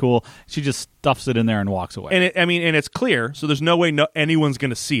is kind of cool. She just stuffs it in there and walks away. And it's clear, so there's no way anyone's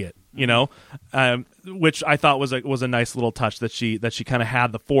going to see it. Which I thought was a nice little touch that she kind of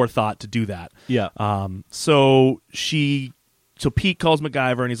had the forethought to do that. Yeah. So Pete calls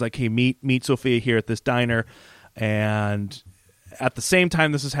MacGyver and he's like, "Hey, meet Sophia here at this diner." And at the same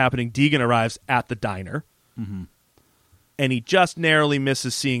time this is happening, Deegan arrives at the diner, and he just narrowly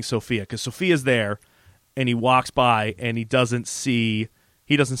misses seeing Sophia because Sophia's there, and he walks by and he doesn't see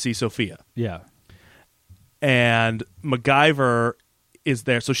Sophia. Yeah. And MacGyver is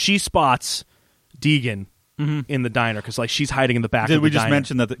there, so she spots Deegan in the diner because she's hiding in the back of the diner. Did we just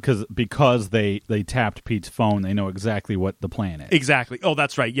mention that because they tapped Pete's phone, they know exactly what the plan is? Exactly. Oh,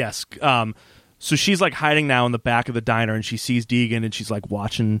 that's right. Yes. So she's hiding now in the back of the diner, and she sees Deegan, and she's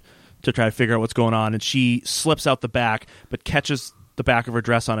watching to try to figure out what's going on, and she slips out the back, but catches the back of her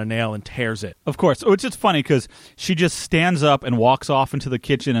dress on a nail and tears it. Of course. It's just funny because she just stands up and walks off into the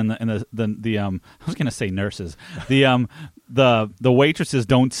kitchen, and the I was going to say nurses. The waitresses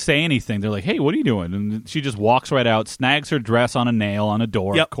don't say anything. They're like, "Hey, what are you doing?" And she just walks right out, snags her dress on a nail on a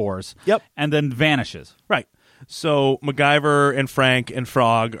door, of course. Yep. And then vanishes. Right. So MacGyver and Frank and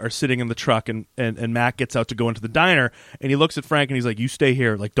Frog are sitting in the truck, and Mac gets out to go into the diner, and he looks at Frank and he's like, "You stay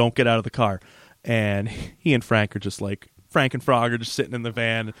here, don't get out of the car." And he and Frank are just Frank and Frog are just sitting in the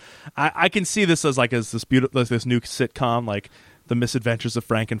van. I can see this as this beautiful, this new sitcom, The Misadventures of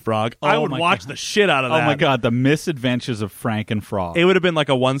Frank and Frog. I would watch the shit out of that. Oh my God, The Misadventures of Frank and Frog. It would have been a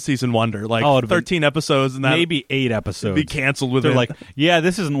 1-season wonder, 13 episodes, and that maybe 8 episodes. Be canceled with They're it. Yeah,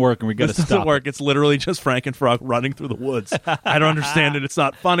 this isn't working. We got to stop. This doesn't work. It's literally just Frank and Frog running through the woods. I don't understand it. It's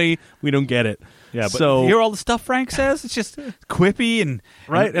not funny. We don't get it. Yeah, but hear all the stuff Frank says? It's just quippy and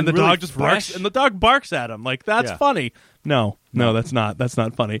right, and the really dog just barks, and the dog barks at him. That's funny. No, that's not. That's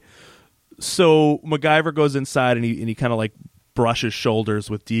not funny. So MacGyver goes inside and he kind of brushes shoulders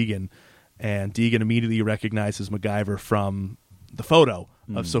with Deegan, and Deegan immediately recognizes MacGyver from the photo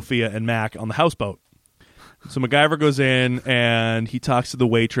of Sophia and Mac on the houseboat. So MacGyver goes in and he talks to the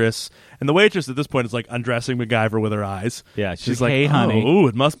waitress, and the waitress at this point is like undressing MacGyver with her eyes. Yeah, she's like, "Hey, honey, oh,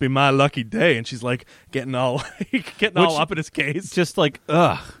 it must be my lucky day," and she's like getting all all up in his case, just like,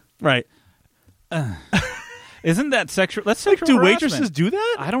 ugh, right. Isn't that sexual? That's sexual do harassment. waitresses do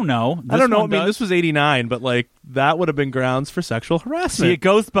that? I don't know. I don't know. I mean, this was 89, but like that would have been grounds for sexual harassment. See, it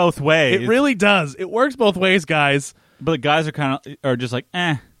goes both ways. It really does. It works both ways, guys. But the guys are just like,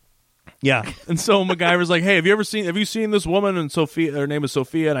 eh. Yeah. And so MacGyver's like, hey, have you seen this woman? And Sophia, her name is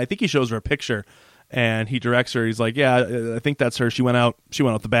Sophia, and I think he shows her a picture, and he directs her. He's like, yeah, I think that's her. She went out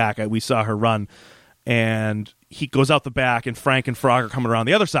the back. We saw her run, and he goes out the back, and Frank and Frog are coming around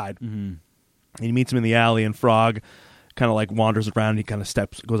the other side. Mm-hmm. And he meets him in the alley, and Frog kind of like wanders around. And he kind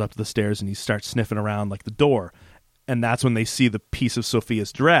of goes up to the stairs, and he starts sniffing around like the door. And that's when they see the piece of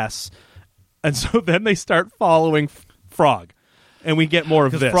Sophia's dress. And so then they start following Frog, and we get more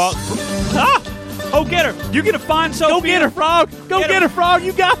of this. Frog, oh, get her! You gonna find Sophia? Go get her, Frog! Go get her, Frog!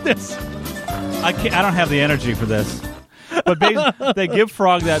 You got this. I don't have the energy for this. But they give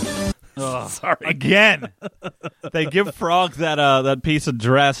Frog that. Sorry. Again, they give Frog that piece of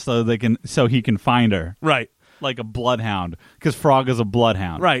dress so he can find her. Right. Like a bloodhound, because Frog is a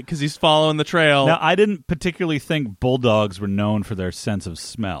bloodhound. Right, because he's following the trail. Now, I didn't particularly think bulldogs were known for their sense of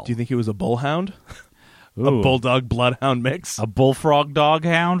smell. Do you think he was a bullhound? Ooh. A bulldog bloodhound mix? A bullfrog dog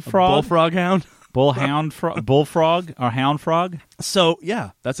hound frog? Bullfrog hound? Bullfrog or hound frog? So,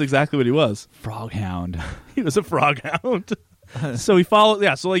 yeah, that's exactly what he was. Frog hound. He was a frog hound. So he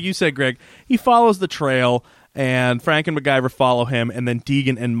follows, so like you said, Greg, he follows the trail, and Frank and MacGyver follow him, and then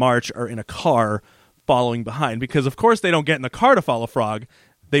Deegan and March are in a car following behind, because of course they don't get in the car to follow Frog.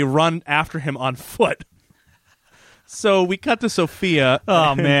 They run after him on foot. So we cut to Sophia.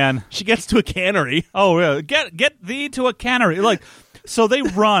 Oh, man. She gets to a cannery. Oh, really? Get thee to a cannery. Like, so they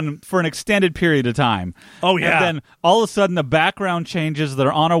run for an extended period of time. Oh, yeah. And then all of a sudden the background changes.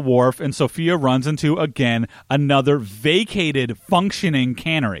 They're on a wharf, and Sophia runs into, again, another vacated, functioning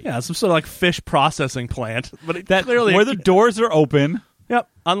cannery. Yeah, some sort of like fish processing plant. But clearly, where the doors are open. Yep,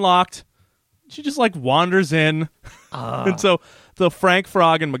 unlocked. She just like wanders in. And so Frank,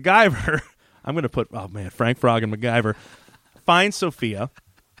 Frog, and MacGyver, I'm going to put, Frank, Frog, and MacGyver find Sophia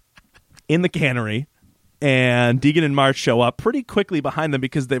in the cannery, and Deegan and March show up pretty quickly behind them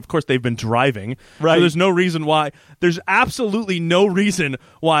because, of course, they've been driving. Right. So there's absolutely no reason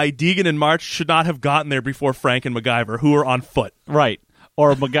why Deegan and March should not have gotten there before Frank and MacGyver, who are on foot. Right.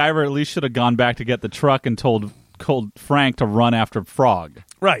 Or MacGyver at least should have gone back to get the truck and told Frank to run after Frog.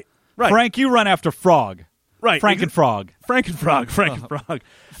 Right. Frank, you run after Frog. Right. Frank and Frog. Frank and Frog.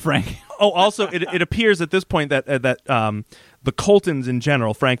 Frank. Oh, also, it appears at this point that the Coltons in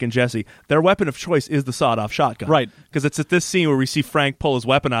general, Frank and Jesse, their weapon of choice is the sawed-off shotgun. Right. Because it's at this scene where we see Frank pull his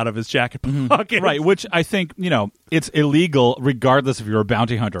weapon out of his jacket pocket. Right, which I think, it's illegal regardless if you're a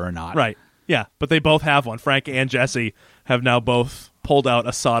bounty hunter or not. Right. Yeah, but they both have one. Frank and Jesse have now both pulled out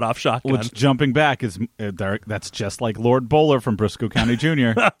a sawed-off shotgun. Which, jumping back, is that's just like Lord Bowler from Briscoe County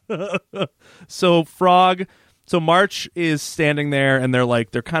Jr. So March is standing there, and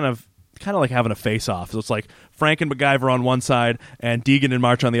they're kind of like having a face-off. So it's like Frank and MacGyver on one side, and Deegan and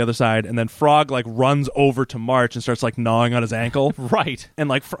March on the other side, and then Frog like runs over to March and starts like gnawing on his ankle. Right. And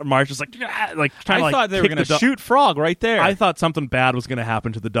like March is like trying to I thought they were going to shoot Frog right there. I thought something bad was going to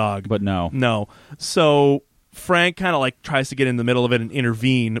happen to the dog, but no. So Frank kind of like tries to get in the middle of it and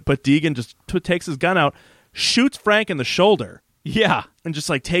intervene, but Deegan just takes his gun out, shoots Frank in the shoulder. Yeah. And just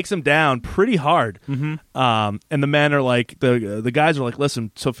like takes him down pretty hard. Mm-hmm. And the men are like, the guys are like,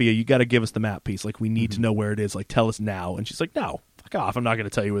 listen, Sophia, you got to give us the map piece. Like, we need to know where it is. Like, tell us now. And she's like, no, fuck off. I'm not going to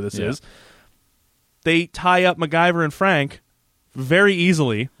tell you where this is. They tie up MacGyver and Frank very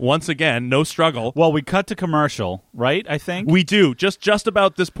easily. Once again, no struggle. Well, we cut to commercial, right? I think we do. Just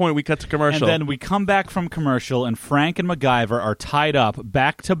about this point, we cut to commercial, and then we come back from commercial, and Frank and MacGyver are tied up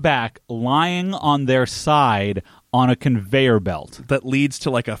back to back, lying on their side on a conveyor belt that leads to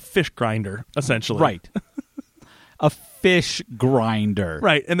like a fish grinder, essentially. Right. A fish grinder.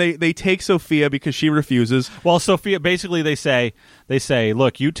 Right. And they take Sophia because she refuses. Well, Sophia, basically they say,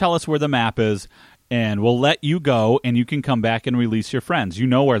 look, you tell us where the map is, and we'll let you go, and you can come back and release your friends. You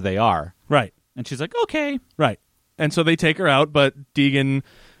know where they are. Right. And she's like, okay. Right. And so they take her out, but Deegan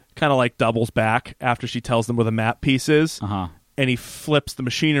kind of like doubles back after she tells them where the map piece is. Uh-huh. And he flips the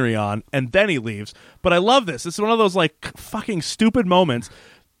machinery on, and then he leaves. But I love this. It's one of those like fucking stupid moments.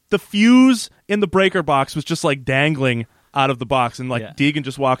 The fuse in the breaker box was just like dangling out of the box, and like Deegan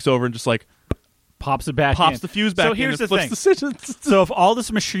just walks over and just like pops it back, pops in. the fuse back. So here's in and the flips thing. The so if all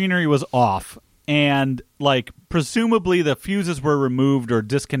this machinery was off and like presumably the fuses were removed or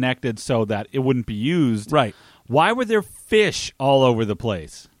disconnected so that it wouldn't be used. Right. Why were there fish all over the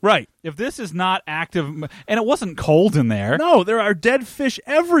place? Right. If this is not active, and it wasn't cold in there. No, there are dead fish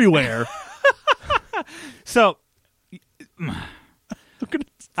everywhere. So,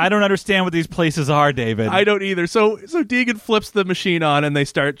 I don't understand what these places are, David. I don't either. So Deegan flips the machine on, and they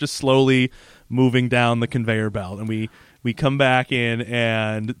start just slowly moving down the conveyor belt, and we come back in,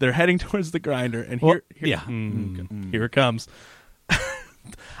 and they're heading towards the grinder, and here it comes.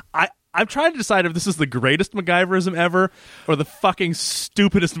 I'm trying to decide if this is the greatest MacGyverism ever or the fucking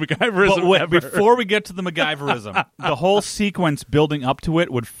stupidest MacGyverism ever. Before we get to the MacGyverism, the whole sequence building up to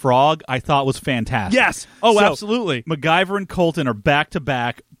it with Frog, I thought was fantastic. Yes. Oh, so, absolutely. MacGyver and Colton are back to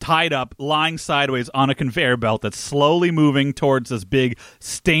back, tied up, lying sideways on a conveyor belt that's slowly moving towards this big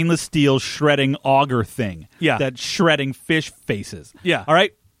stainless steel shredding auger thing. Yeah. That's shredding fish faces. Yeah. All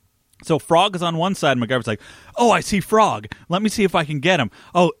right. So Frog is on one side, and MacGyver's like, oh, I see Frog. Let me see if I can get him.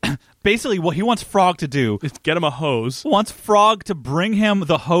 Oh, basically what he wants Frog to do is get him a hose. Wants Frog to bring him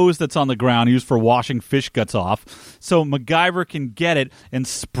the hose that's on the ground used for washing fish guts off so MacGyver can get it and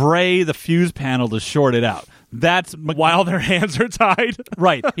spray the fuse panel to short it out. That's while their hands are tied.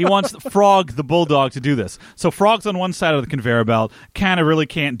 Right. He wants Frog, the bulldog, to do this. So Frog's on one side of the conveyor belt, kind of really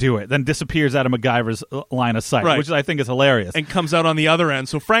can't do it, then disappears out of MacGyver's line of sight, which I think is hilarious. And comes out on the other end,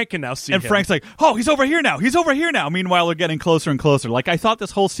 so Frank can now see him. And Frank's like, oh, he's over here now. He's over here now. Meanwhile, they're getting closer and closer. Like, I thought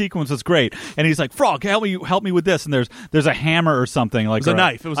this whole sequence was great. And he's like, Frog, help me with this. And there's a hammer or something. Like, it was a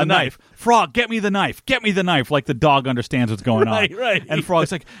knife. It was a knife. Frog, get me the knife. Get me the knife. Like the dog understands what's going on. Right. And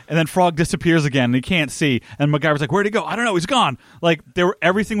Frog's like, and then Frog disappears again, and he can't see. And MacGyver's like, where'd he go? I don't know. He's gone. Like,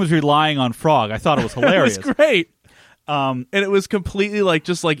 everything was relying on Frog. I thought it was hilarious. It was great. And it was completely like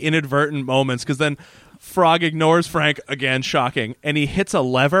just like inadvertent moments, because then Frog ignores Frank again, shocking, and he hits a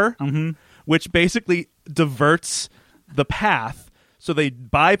lever, which basically diverts the path, so they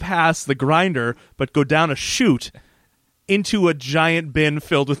bypass the grinder but go down a chute into a giant bin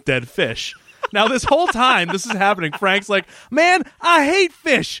filled with dead fish. Now, this whole time this is happening, Frank's like, man, I hate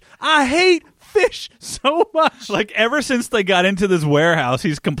fish. I hate fish so much. Like, ever since they got into this warehouse,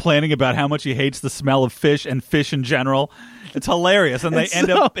 he's complaining about how much he hates the smell of fish and fish in general. It's hilarious. And they end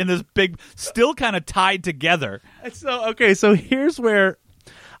up in this big, still kind of tied together. So here's where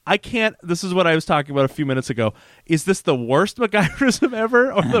I can't. This is what I was talking about a few minutes ago. Is this the worst MacGyverism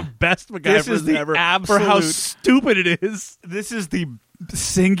ever, or the best MacGyverism ever? Absolute, for how stupid it is. This is the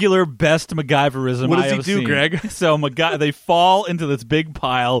singular best MacGyverism What I does have he do, seen. Greg? So they fall into this big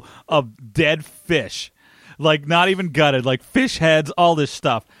pile of dead fish, like not even gutted, like fish heads, all this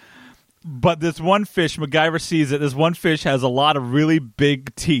stuff. But this one fish, MacGyver sees it. This one fish has a lot of really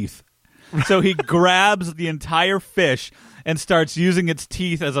big teeth. So he grabs the entire fish and starts using its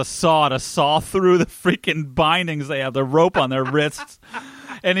teeth as a saw to saw through the freaking bindings they have, the rope on their wrists.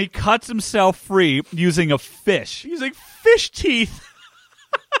 And he cuts himself free using a fish. Using fish teeth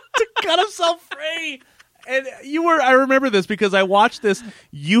to cut himself free. And I remember this because I watched this.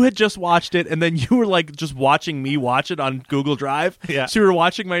 You had just watched it, and then you were like just watching me watch it on Google Drive. Yeah. So you were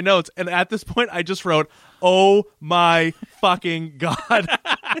watching my notes. And at this point, I just wrote, oh my fucking God.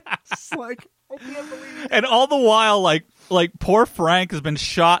 It's like, I can't believe it. And all the while, like poor Frank has been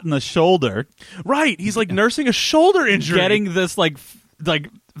shot in the shoulder. Right. He's like nursing a shoulder injury. Getting this like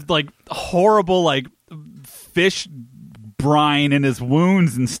horrible like fish brine in his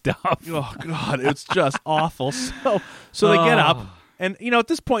wounds and stuff. Oh God, it's just awful. So they get up, and at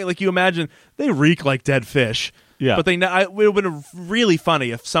this point, like you imagine, they reek like dead fish. Yeah. But it would have been really funny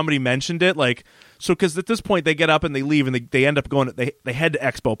if somebody mentioned it, like, so because at this point they get up and they leave, and they end up going. They head to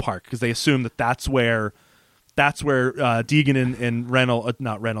Expo Park because they assume that's where Deegan and Reynolds,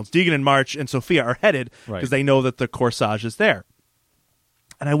 not Reynolds, Deegan and March and Sophia are headed, because they know that the Corsage is there.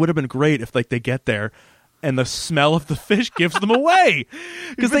 And it would have been great if like they get there and the smell of the fish gives them away,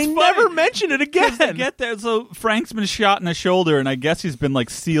 because they never mention it again. They get there, so Frank's been shot in the shoulder, and I guess he's been like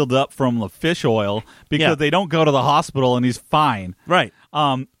sealed up from the fish oil because they don't go to the hospital, and he's fine. Right.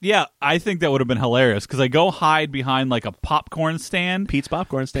 Yeah, I think that would have been hilarious, because they go hide behind like a popcorn stand. Pete's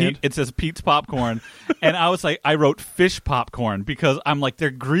popcorn stand. It says Pete's popcorn. And I was like, I wrote fish popcorn because I'm like,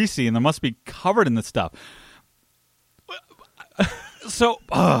 they're greasy and they must be covered in this stuff. So,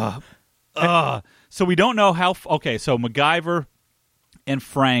 so we don't know how. Okay, so MacGyver and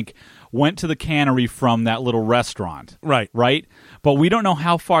Frank went to the cannery from that little restaurant. Right. But we don't know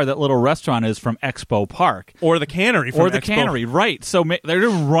how far that little restaurant is from Expo Park. Or the cannery from Expo. Cannery, right. So they're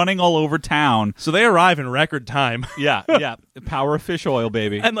just running all over town. So they arrive in record time. Yeah. Power of fish oil,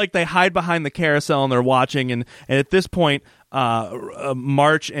 baby. And like they hide behind the carousel and they're watching. And at this point,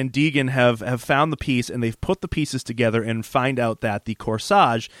 March and Deegan have found the piece, and they've put the pieces together and find out that the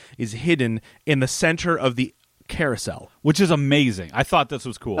corsage is hidden in the center of the carousel. Which is amazing. I thought this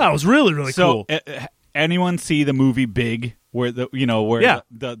was cool. That was really, really cool. Anyone see the movie Big, where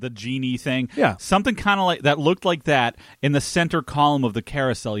the genie thing? Yeah. Something kind of like that looked like that in the center column of the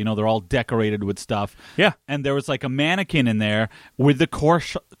carousel. They're all decorated with stuff. Yeah. And there was like a mannequin in there with the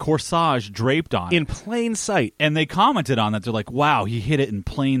corsage draped on it. In plain sight. And they commented on that. They're like, wow, he hid it in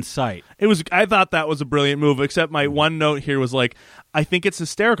plain sight. I thought that was a brilliant move, except my one note here was like, I think it's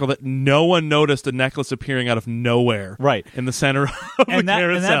hysterical that no one noticed a necklace appearing out of nowhere. Right. In the center of the carousel.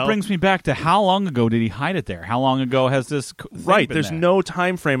 And that brings me back to how long ago did he hide it there? How long ago has this Right. been There's there? no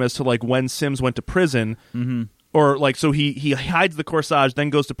time frame as to like when Sims went to prison. Mm-hmm. Or like, so he hides the corsage, then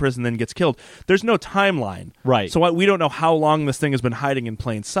goes to prison, then gets killed. There's no timeline. Right. So we don't know how long this thing has been hiding in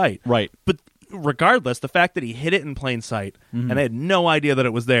plain sight. Right. But regardless, the fact that he hid it in plain sight, and they had no idea that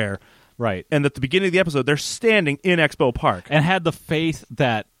it was there. Right. And at the beginning of the episode, they're standing in Expo Park. And had the faith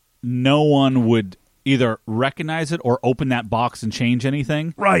that no one would either recognize it or open that box and change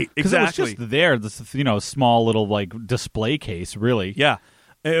anything. Right, Because exactly. it was just there, this small little like display case, really. Yeah,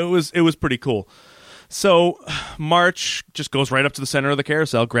 it was pretty cool. So March just goes right up to the center of the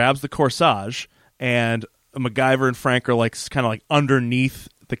carousel, grabs the corsage, and MacGyver and Frank are like kind of like underneath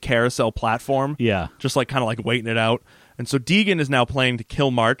the carousel platform. Yeah. Just like kind of like waiting it out. And so Deegan is now planning to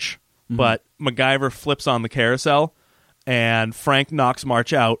kill March, but MacGyver flips on the carousel, and Frank knocks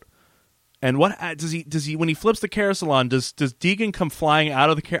March out. And what does he when he flips the carousel on? Does Deegan come flying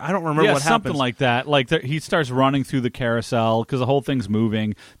out of the carousel? I don't remember what happens. Something like that. Like he starts running through the carousel because the whole thing's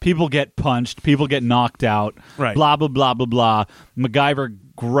moving. People get punched. People get knocked out. Right. Blah blah blah blah blah. MacGyver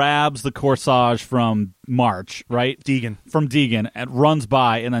grabs the corsage from March. Right. From Deegan and runs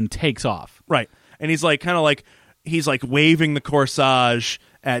by and then takes off. Right. And he's like he's waving the corsage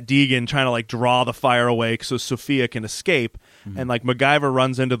at Deegan, trying to like draw the fire away so Sophia can escape. And like MacGyver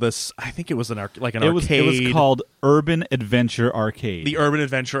runs into this. I think it was an arcade. It was called Urban Adventure Arcade. The Urban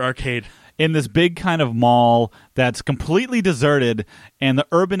Adventure Arcade. In this big kind of mall that's completely deserted, and the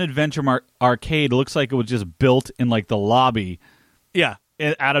Urban Adventure Arcade looks like it was just built in like the lobby. Yeah.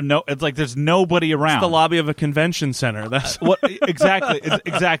 It's like there's nobody around. It's the lobby of a convention center. That's what exactly.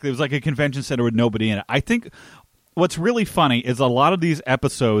 Exactly. It was like a convention center with nobody in it. I think what's really funny is a lot of these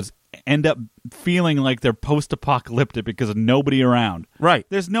episodes end up feeling like they're post-apocalyptic because of nobody around. Right.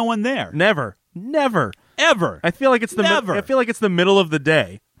 There's no one there. Never. Ever. I feel like it's the middle of the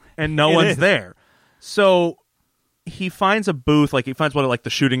day and no one's there. So he finds a booth, like he finds one at like the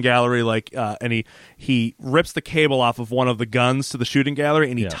shooting gallery, and he rips the cable off of one of the guns to the shooting gallery,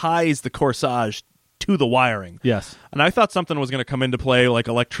 and he ties the corsage to the wiring. Yes. And I thought something was going to come into play, like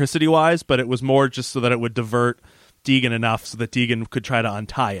electricity-wise, but it was more just so that it would divert Deegan enough so that Deegan could try to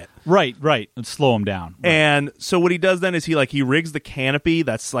untie it. Right, and slow him down. Right. And so what he does then is he rigs the canopy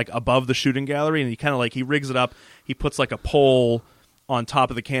that's like above the shooting gallery, and he kind of he rigs it up. He puts like a pole on top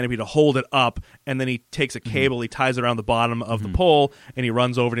of the canopy to hold it up, and then he takes a cable, he ties it around the bottom of the pole, and he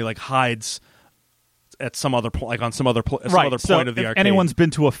runs over and he hides at some other point, like on some other point of the arcade. If anyone's been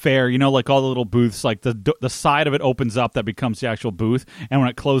to a fair, like all the little booths, like the side of it opens up, that becomes the actual booth, and when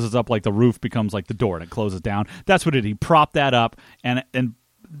it closes up, like the roof becomes like the door, and it closes down. That's what it. He propped that up and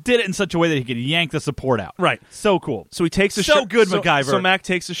did it in such a way that he could yank the support out. Right, so cool. So he takes his shirt. Good, MacGyver. So Mac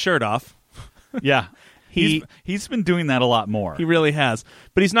takes his shirt off. Yeah. He's been doing that a lot more. He really has.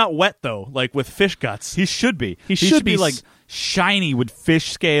 But he's not wet, though, like with fish guts. He should be. He should be like shiny with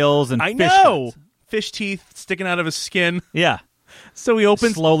fish scales and I fish know. guts. Fish teeth sticking out of his skin. Yeah. So he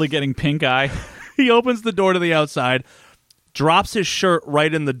opens... Slowly getting pink eye. He opens the door to the outside, drops his shirt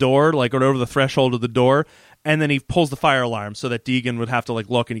right in the door, like over the threshold of the door, and then he pulls the fire alarm so that Deegan would have to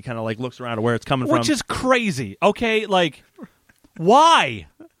look, and he kind of looks around to where it's coming from. Which is crazy. Okay, why?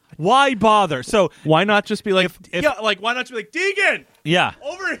 Why bother? So why not just be why not just be like, Deegan? Yeah.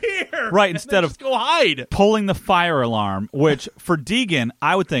 Over here. Right, instead of just go hide. Pulling the fire alarm, which for Deegan,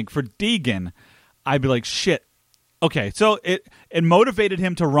 I'd be like, shit. Okay, so it motivated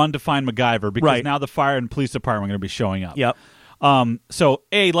him to run to find MacGyver because now the fire and police department are going to be showing up. Yep. So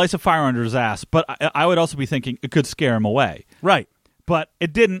lights a fire under his ass, but I would also be thinking it could scare him away. Right. But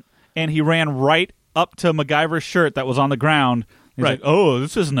it didn't, and he ran right up to MacGyver's shirt that was on the ground. He's like, oh,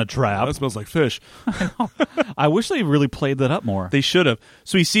 this isn't a trap. That smells like fish. I wish they really played that up more. They should have.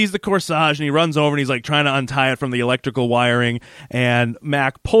 So he sees the corsage, and he runs over, and he's trying to untie it from the electrical wiring, and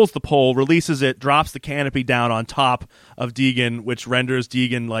Mac pulls the pole, releases it, drops the canopy down on top of Deegan, which renders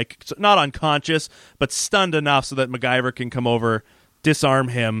Deegan, not unconscious, but stunned enough so that MacGyver can come over, disarm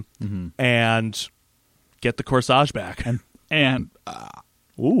him, and get the corsage back. And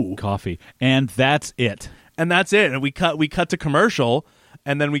coffee. And that's it. And that's it. And we cut to commercial,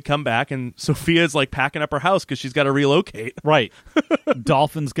 and then we come back, and Sophia's like packing up her house because she's got to relocate. Right.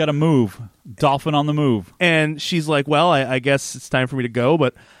 Dolphin's got to move. Dolphin on the move. And she's like, well, I guess it's time for me to go,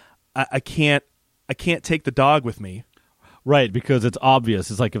 but I can't take the dog with me. Right, because it's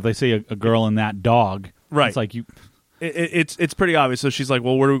obvious. It's like if they say a girl and that dog, right. It's like you... It's pretty obvious. So she's like,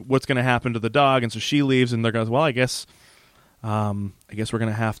 well, what's going to happen to the dog? And so she leaves, and they're going, well, I guess we're going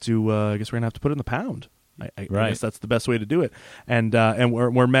to have to put it in the pound. I guess that's the best way to do it. And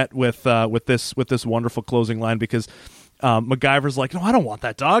we're met with this wonderful closing line because MacGyver's like, no, I don't want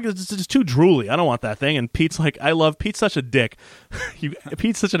that dog. It's just too drooly. I don't want that thing. And Pete's like, Pete's such a dick.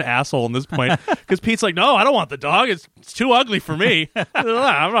 Pete's such an asshole in this point because Pete's like, no, I don't want the dog. It's too ugly for me. I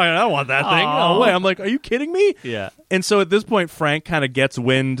don't want that thing. No way. I'm like, are you kidding me? Yeah. And so at this point, Frank kind of gets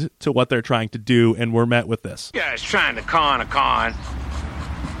wind to what they're trying to do, and we're met with this. You guys trying to con a con.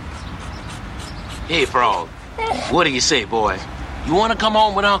 Hey, Frog, what do you say, boy? You want to come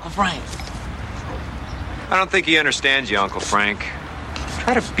home with Uncle Frank? I don't think he understands you, Uncle Frank.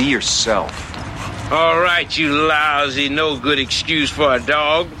 Try to be yourself. All right, you lousy, no good excuse for a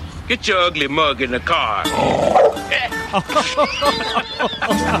dog. Get your ugly mug in the car.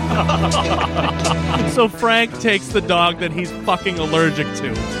 So Frank takes the dog that he's fucking allergic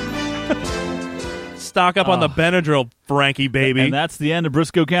to. Stock up on the Benadryl, Frankie baby. And that's the end of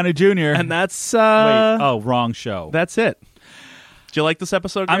Briscoe County Jr. And that's... wrong show. That's it. Do you like this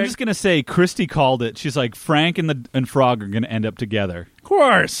episode, Greg? I'm just going to say Christy called it. She's like, Frank and Frog are going to end up together. Of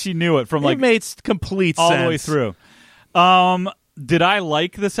course. She knew it from like... It made complete all sense. the way through. Did I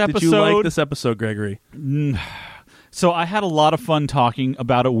like this episode? Did you like this episode, Gregory? So I had a lot of fun talking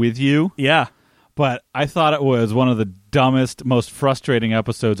about it with you. Yeah. But I thought it was one of the dumbest, most frustrating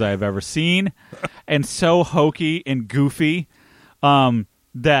episodes I have ever seen. And so hokey and goofy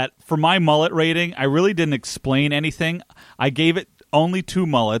that for my mullet rating, I really didn't explain anything. I gave it only 2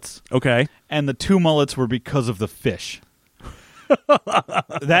 mullets. Okay. And the 2 mullets were because of the fish.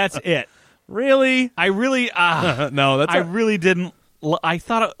 That's it. Really? I really... no, that's... I really didn't... I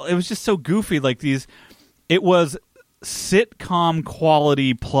thought it was just so goofy. Like these... It was... sitcom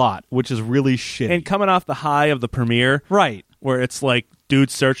quality plot, which is really shitty. And coming off the high of the premiere, right, where it's like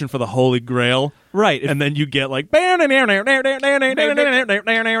dudes searching for the Holy Grail, right, and then you get like, I'm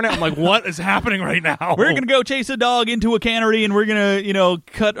like, what is happening right now? We're gonna go chase a dog into a cannery, and we're gonna,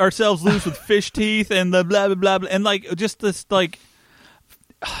 cut ourselves loose with fish teeth and the blah blah blah, blah. And like just this like.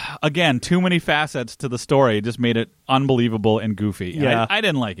 Again, too many facets to the story. It just made it unbelievable and goofy. Yeah. I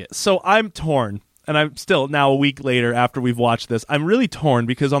didn't like it. So I'm torn. And I'm still, now a week later after we've watched this, I'm really torn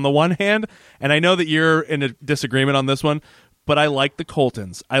because on the one hand, and I know that you're in a disagreement on this one, but I like the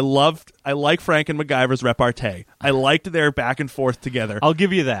Coltons. I like Frank and MacGyver's repartee. I liked their back and forth together. I'll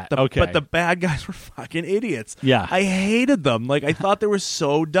give you that. Okay. But the bad guys were fucking idiots. Yeah. I hated them. Like, I thought they were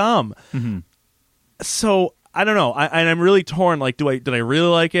so dumb. Mm-hmm. So, I don't know. I'm really torn. Like, did I really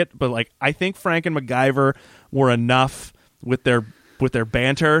like it? But, like, I think Frank and MacGyver were enough with their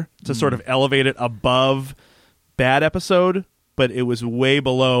banter to sort of elevate it above bad episode, but it was way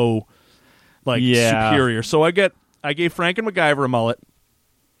below superior. So I gave Frank and MacGyver a mullet.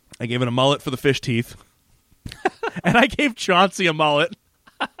 I gave it a mullet for the fish teeth. And I gave Chauncey a mullet.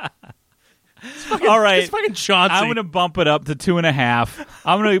 All right. It's fucking Chauncey. I'm going to bump it up to 2.5.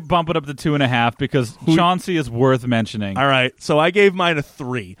 I'm going to bump it up to 2.5 because Chauncey is worth mentioning. All right. So I gave mine a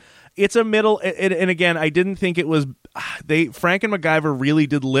 3. It's a middle, and again, I didn't think it was. Frank and MacGyver really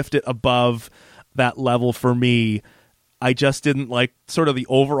did lift it above that level for me. I just didn't like sort of the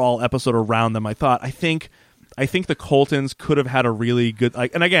overall episode around them. I think the Coltons could have had a really good.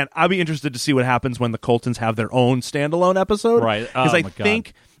 And again, I'll be interested to see what happens when the Coltons have their own standalone episode, right? Because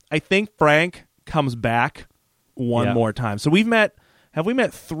I think Frank comes back one more time. So have we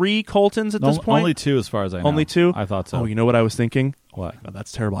met 3 Coltons at this point? Only 2 as far as I know. Only 2? I thought so. Oh, you know what I was thinking? What? Oh,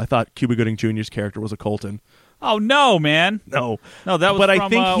 that's terrible. I thought Cuba Gooding Jr.'s character was a Colton. Oh, no, man. No, that was but from, I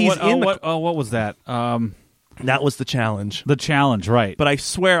think he's what was that? That was the challenge. The challenge, right. But I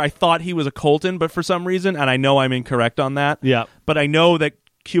swear I thought he was a Colton, but for some reason, and I know I'm incorrect on that. Yeah. But I know that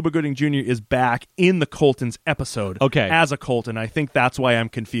Cuba Gooding Jr. is back in the Coltons episode as a Colton. I think that's why I'm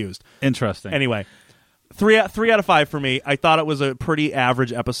confused. Interesting. Anyway, 3 out of 5 for me. I thought it was a pretty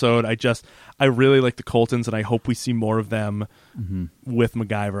average episode. I really like the Coltons, and I hope we see more of them with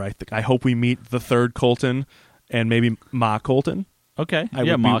MacGyver. I hope we meet the 3rd Colton and maybe Ma Colton. Okay.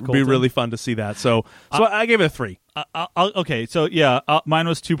 Would be really fun to see that. So I gave it a 3. Okay. So mine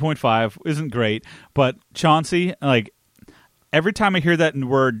was 2.5. Isn't great, but Chauncey, like, Every time I hear that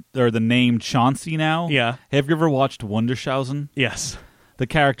word or the name Chauncey now, have you ever watched Wundershausen? Yes. The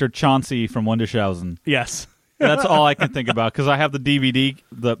character Chauncey from Wundershausen. Yes. That's all I can think about because I have the DVD,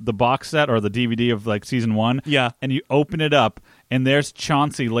 the box set or the DVD of like season 1. Yeah. And you open it up and there's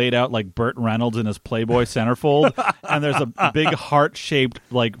Chauncey laid out like Burt Reynolds in his Playboy centerfold. And there's a big heart-shaped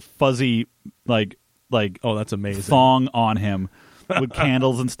like fuzzy like oh, that's amazing. thong on him with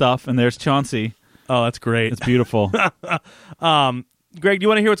candles and stuff. And there's Chauncey. Oh, that's great. It's beautiful. Greg, do you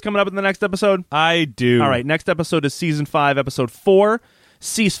want to hear what's coming up in the next episode? I do. All right, next episode is Season 5, Episode 4,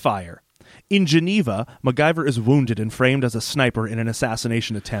 Ceasefire. In Geneva, MacGyver is wounded and framed as a sniper in an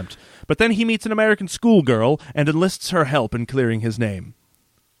assassination attempt. But then he meets an American schoolgirl and enlists her help in clearing his name.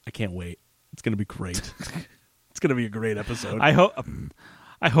 I can't wait. It's going to be great. It's going to be a great episode. I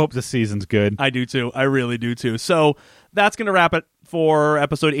hope the season's good. I do too. I really do too. So that's going to wrap it for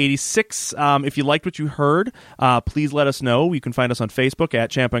episode 86. If you liked what you heard, please let us know. You can find us on Facebook at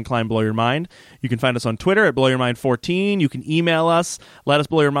Champa & Klein Blow Your Mind. You can find us on Twitter at BlowYourMind14. You can email us,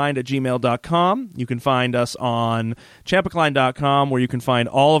 letusblowyourmind at gmail.com. You can find us on ChampaKlein.com, where you can find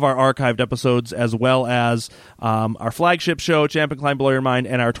all of our archived episodes, as well as our flagship show, Champa & Klein Blow Your Mind,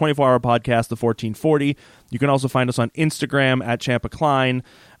 and our 24-hour podcast, The 1440. You can also find us on Instagram at Champa Klein.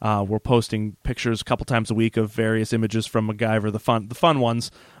 We're posting pictures a couple times a week of various images from MacGyver, the fun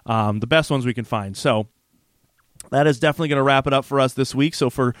ones, the best ones we can find. So that is definitely going to wrap it up for us this week. So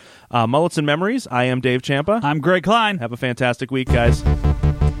for Mullets and Memories, I am Dave Champa. I'm Greg Klein. Have a fantastic week, guys.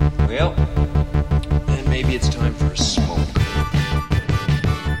 Well, then maybe it's time for a